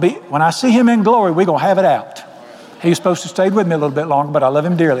 When I see him in glory, we're going to have it out. He was supposed to stay with me a little bit longer, but I love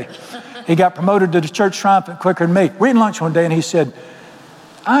him dearly. He got promoted to the church triumphant quicker than me. We're eating lunch one day, and he said,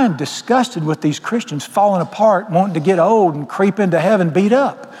 I am disgusted with these Christians falling apart, wanting to get old and creep into heaven beat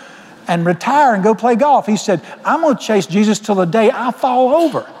up and retire and go play golf. He said, I'm going to chase Jesus till the day I fall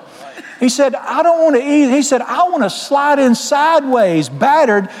over. He said, I don't want to eat. He said, I want to slide in sideways,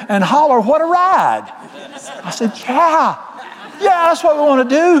 battered, and holler, what a ride. I said, yeah, that's what we want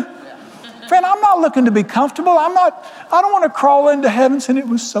to do. Friend, I'm not looking to be comfortable. I don't want to crawl into heaven and it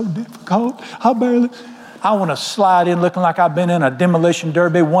was so difficult. I want to slide in looking like I've been in a demolition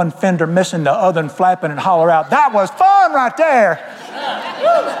derby, one fender missing, the other and flapping and holler out, that was fun right there.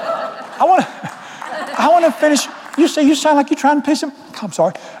 I want to finish. You sound like you're trying to piss him. I'm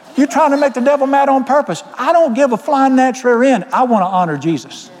sorry. You're trying to make the devil mad on purpose. I don't give a flying gnat's rear end. I want to honor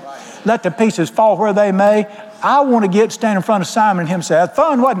Jesus. Let the pieces fall where they may. I want to stand in front of Simon and him say, "That's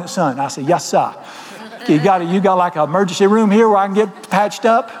fun, wasn't it, son?" I said, "Yes, sir." You got like an emergency room here where I can get patched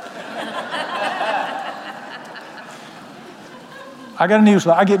up? I got a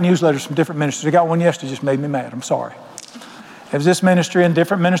newsletter. I get newsletters from different ministers. I got one yesterday, just made me mad. I'm sorry. It was this ministry, and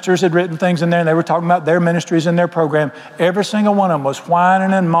different ministers had written things in there, and they were talking about their ministries and their program. Every single one of them was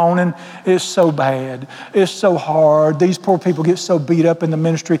whining and moaning. It's so bad. It's so hard. These poor people get so beat up in the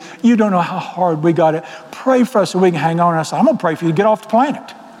ministry. You don't know how hard we got it. Pray for us so we can hang on. And I said, I'm going to pray for you to get off the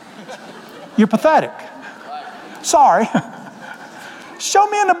planet. You're pathetic. Sorry. Show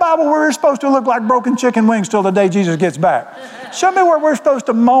me in the Bible where we're supposed to look like broken chicken wings till the day Jesus gets back. Show me where we're supposed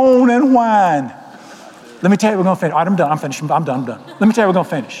to moan and whine. Let me tell you, we're going to finish. All right, I'm done. I'm finished. I'm done. Let me tell you, we're going to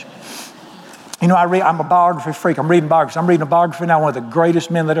finish. You know, I'm a biography freak. I'm reading biographies. I'm reading a biography now, one of the greatest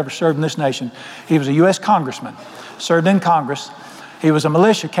men that ever served in this nation. He was a U.S. congressman, served in Congress. He was a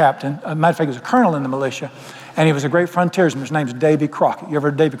militia captain. As a matter of fact, he was a colonel in the militia. And he was a great frontiersman. His name's Davy Crockett. You ever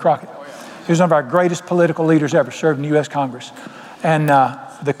heard of Davy Crockett? He was one of our greatest political leaders ever, served in the U.S. Congress. And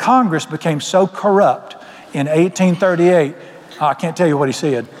the Congress became so corrupt in 1838. I can't tell you what he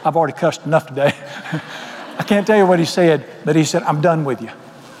said. I've already cussed enough today. I can't tell you what he said, but he said, I'm done with you.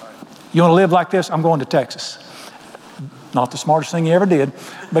 You want to live like this? I'm going to Texas. Not the smartest thing he ever did,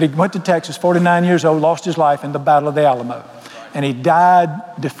 but he went to Texas, 49 years old, lost his life in the Battle of the Alamo. And he died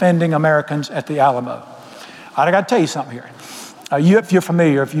defending Americans at the Alamo. All right, I got to tell you something here. If you're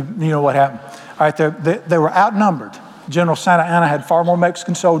familiar, if you know what happened. All right, they were outnumbered. General Santa Anna had far more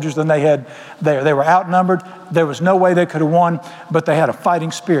Mexican soldiers than they had there. They were outnumbered. There was no way they could have won, but they had a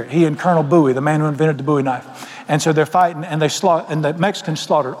fighting spirit. He and Colonel Bowie, the man who invented the Bowie knife. And so they're fighting, and the Mexicans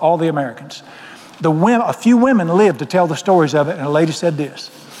slaughtered all the Americans. A few women lived to tell the stories of it, and a lady said this.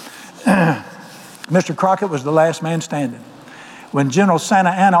 Mr. Crockett was the last man standing. When General Santa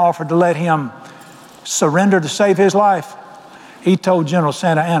Anna offered to let him surrender to save his life, he told General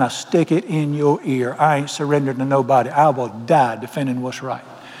Santa Anna, stick it in your ear. I ain't surrendering to nobody. I will die defending what's right.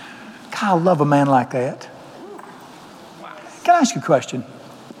 God, I love a man like that. Can I ask you a question?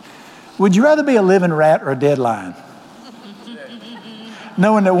 Would you rather be a living rat or a dead lion?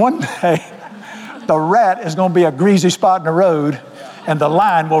 Knowing that one day the rat is going to be a greasy spot in the road and the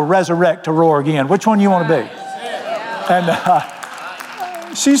lion will resurrect to roar again. Which one do you want to be?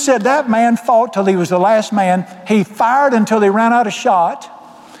 And she said that man fought till he was the last man. He fired until he ran out of shot,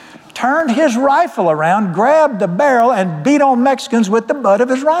 turned his rifle around, grabbed the barrel, and beat on Mexicans with the butt of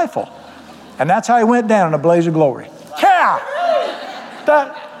his rifle. And that's how he went down in a blaze of glory. Yeah!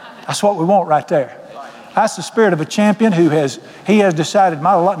 That's what we want right there. That's the spirit of a champion who has decided,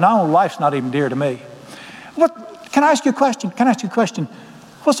 my own life's not even dear to me. Can I ask you a question?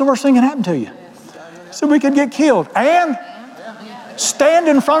 What's the worst thing that can happen to you? So we could get killed and stand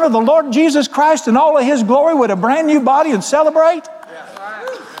in front of the Lord Jesus Christ in all of His glory with a brand new body and celebrate?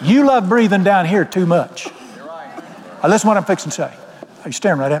 You love breathing down here too much. Listen to what I'm fixing to say. You're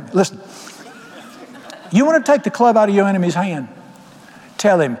staring right at me. Listen. You want to take the club out of your enemy's hand.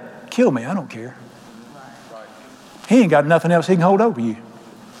 Tell him, kill me, I don't care. He ain't got nothing else he can hold over you.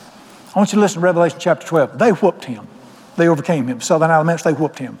 I want you to listen to Revelation chapter 12. They whooped him. They overcame him. Southern Alamance, they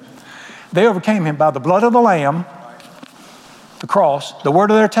whooped him. They overcame him by the blood of the Lamb, the cross, the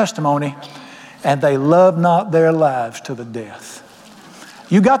word of their testimony, and they loved not their lives to the death.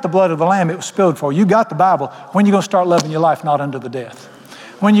 You got the blood of the Lamb, it was spilled for you. You got the Bible. When are you going to start loving your life not unto the death?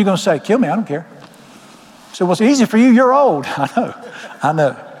 When are you going to say, kill me, I don't care. So what's easy for you? You're old. I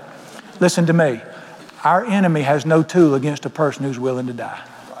know. Listen to me. Our enemy has no tool against a person who's willing to die.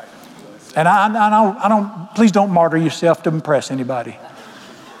 And I don't, please don't martyr yourself to impress anybody.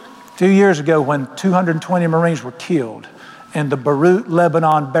 2 years ago when 220 Marines were killed in the Beirut,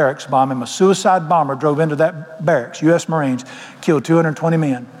 Lebanon barracks bombing, a suicide bomber drove into that barracks, U.S. Marines, killed 220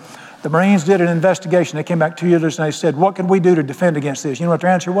 men. The Marines did an investigation. They came back 2 years later and they said, what can we do to defend against this? You know what their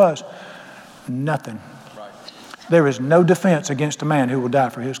answer was? Nothing. There is no defense against a man who will die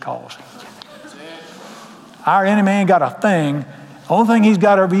for his cause. Our enemy ain't got a thing. The only thing he's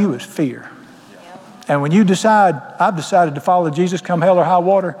got over you is fear. And when you decide, I've decided to follow Jesus come hell or high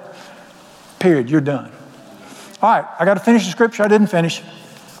water, period, you're done. All right, I got to finish the scripture I didn't finish.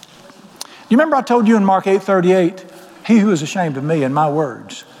 You remember I told you in Mark 8:38, he who is ashamed of me and my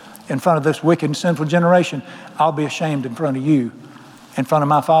words in front of this wicked and sinful generation, I'll be ashamed in front of you, in front of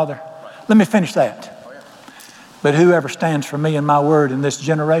my Father. Let me finish that. But whoever stands for me and my word in this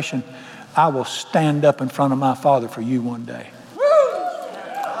generation, I will stand up in front of my Father for you one day.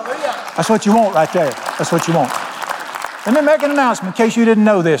 That's what you want right there. That's what you want. Let me make an announcement in case you didn't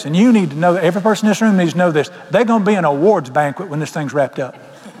know this, and you need to know, every person in this room needs to know this. There's going to be an awards banquet when this thing's wrapped up.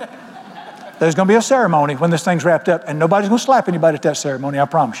 There's going to be a ceremony when this thing's wrapped up, and nobody's going to slap anybody at that ceremony, I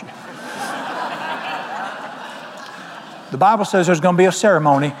promise you. The Bible says there's going to be a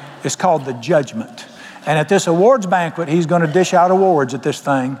ceremony. It's called the judgment. And at this awards banquet, he's going to dish out awards at this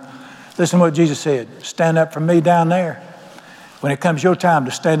thing. Listen to what Jesus said. Stand up for me down there. When it comes your time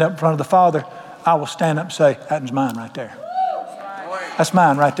to stand up in front of the Father, I will stand up and say, that's mine right there. That's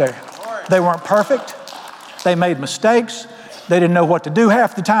mine right there. They weren't perfect. They made mistakes. They didn't know what to do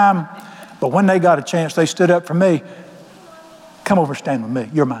half the time. But when they got a chance, they stood up for me. Come over and stand with me.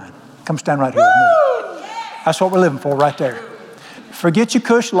 You're mine. Come stand right here with me. That's what we're living for right there. Forget your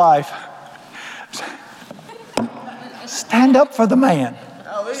cush life. Stand up for the man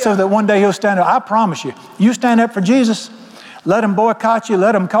so that one day he'll stand up. I promise you, you stand up for Jesus, let him boycott you,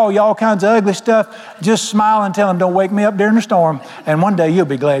 let him call you all kinds of ugly stuff. Just smile and tell him, don't wake me up during the storm. And one day you'll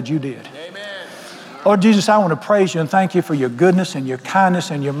be glad you did. Amen. Lord Jesus, I want to praise you and thank you for your goodness and your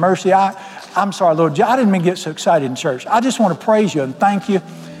kindness and your mercy. I'm sorry, Lord, I didn't mean to get so excited in church. I just want to praise you and thank you.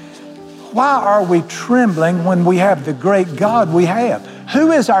 Why are we trembling when we have the great God we have?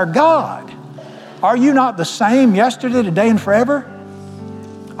 Who is our God? Are you not the same yesterday, today, and forever?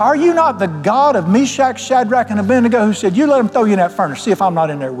 Are you not the God of Meshach, Shadrach, and Abednego who said, you let them throw you in that furnace, see if I'm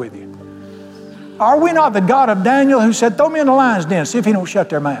not in there with you? Are we not the God of Daniel who said, throw me in the lion's den, see if he don't shut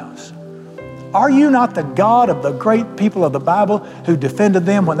their mouths? Are you not the God of the great people of the Bible who defended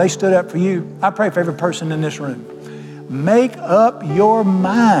them when they stood up for you? I pray for every person in this room. Make up your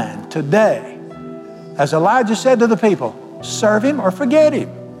mind today. As Elijah said to the people, serve him or forget him.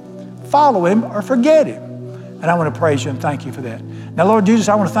 Follow him or forget him. And I want to praise you and thank you for that. Now, Lord Jesus,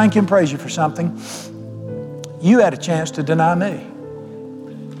 I want to thank you and praise you for something. You had a chance to deny me.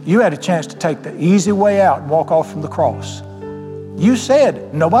 You had a chance to take the easy way out and walk off from the cross. You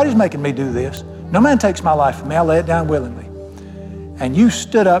said, nobody's making me do this. No man takes my life from me. I lay it down willingly. And you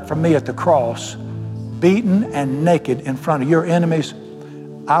stood up for me at the cross, beaten and naked in front of your enemies.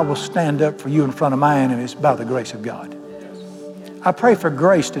 I will stand up for you in front of my enemies by the grace of God. I pray for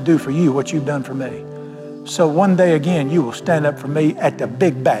grace to do for you what you've done for me. So one day again, you will stand up for me at the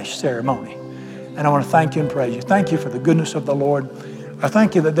Big Bash ceremony. And I want to thank you and praise you. Thank you for the goodness of the Lord. I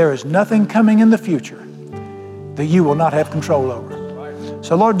thank you that there is nothing coming in the future that you will not have control over.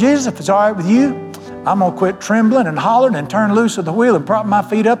 So Lord Jesus, if it's all right with you, I'm going to quit trembling and hollering and turn loose of the wheel and prop my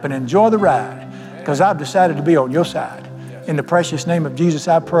feet up and enjoy the ride because I've decided to be on your side. In the precious name of Jesus,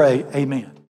 I pray, amen.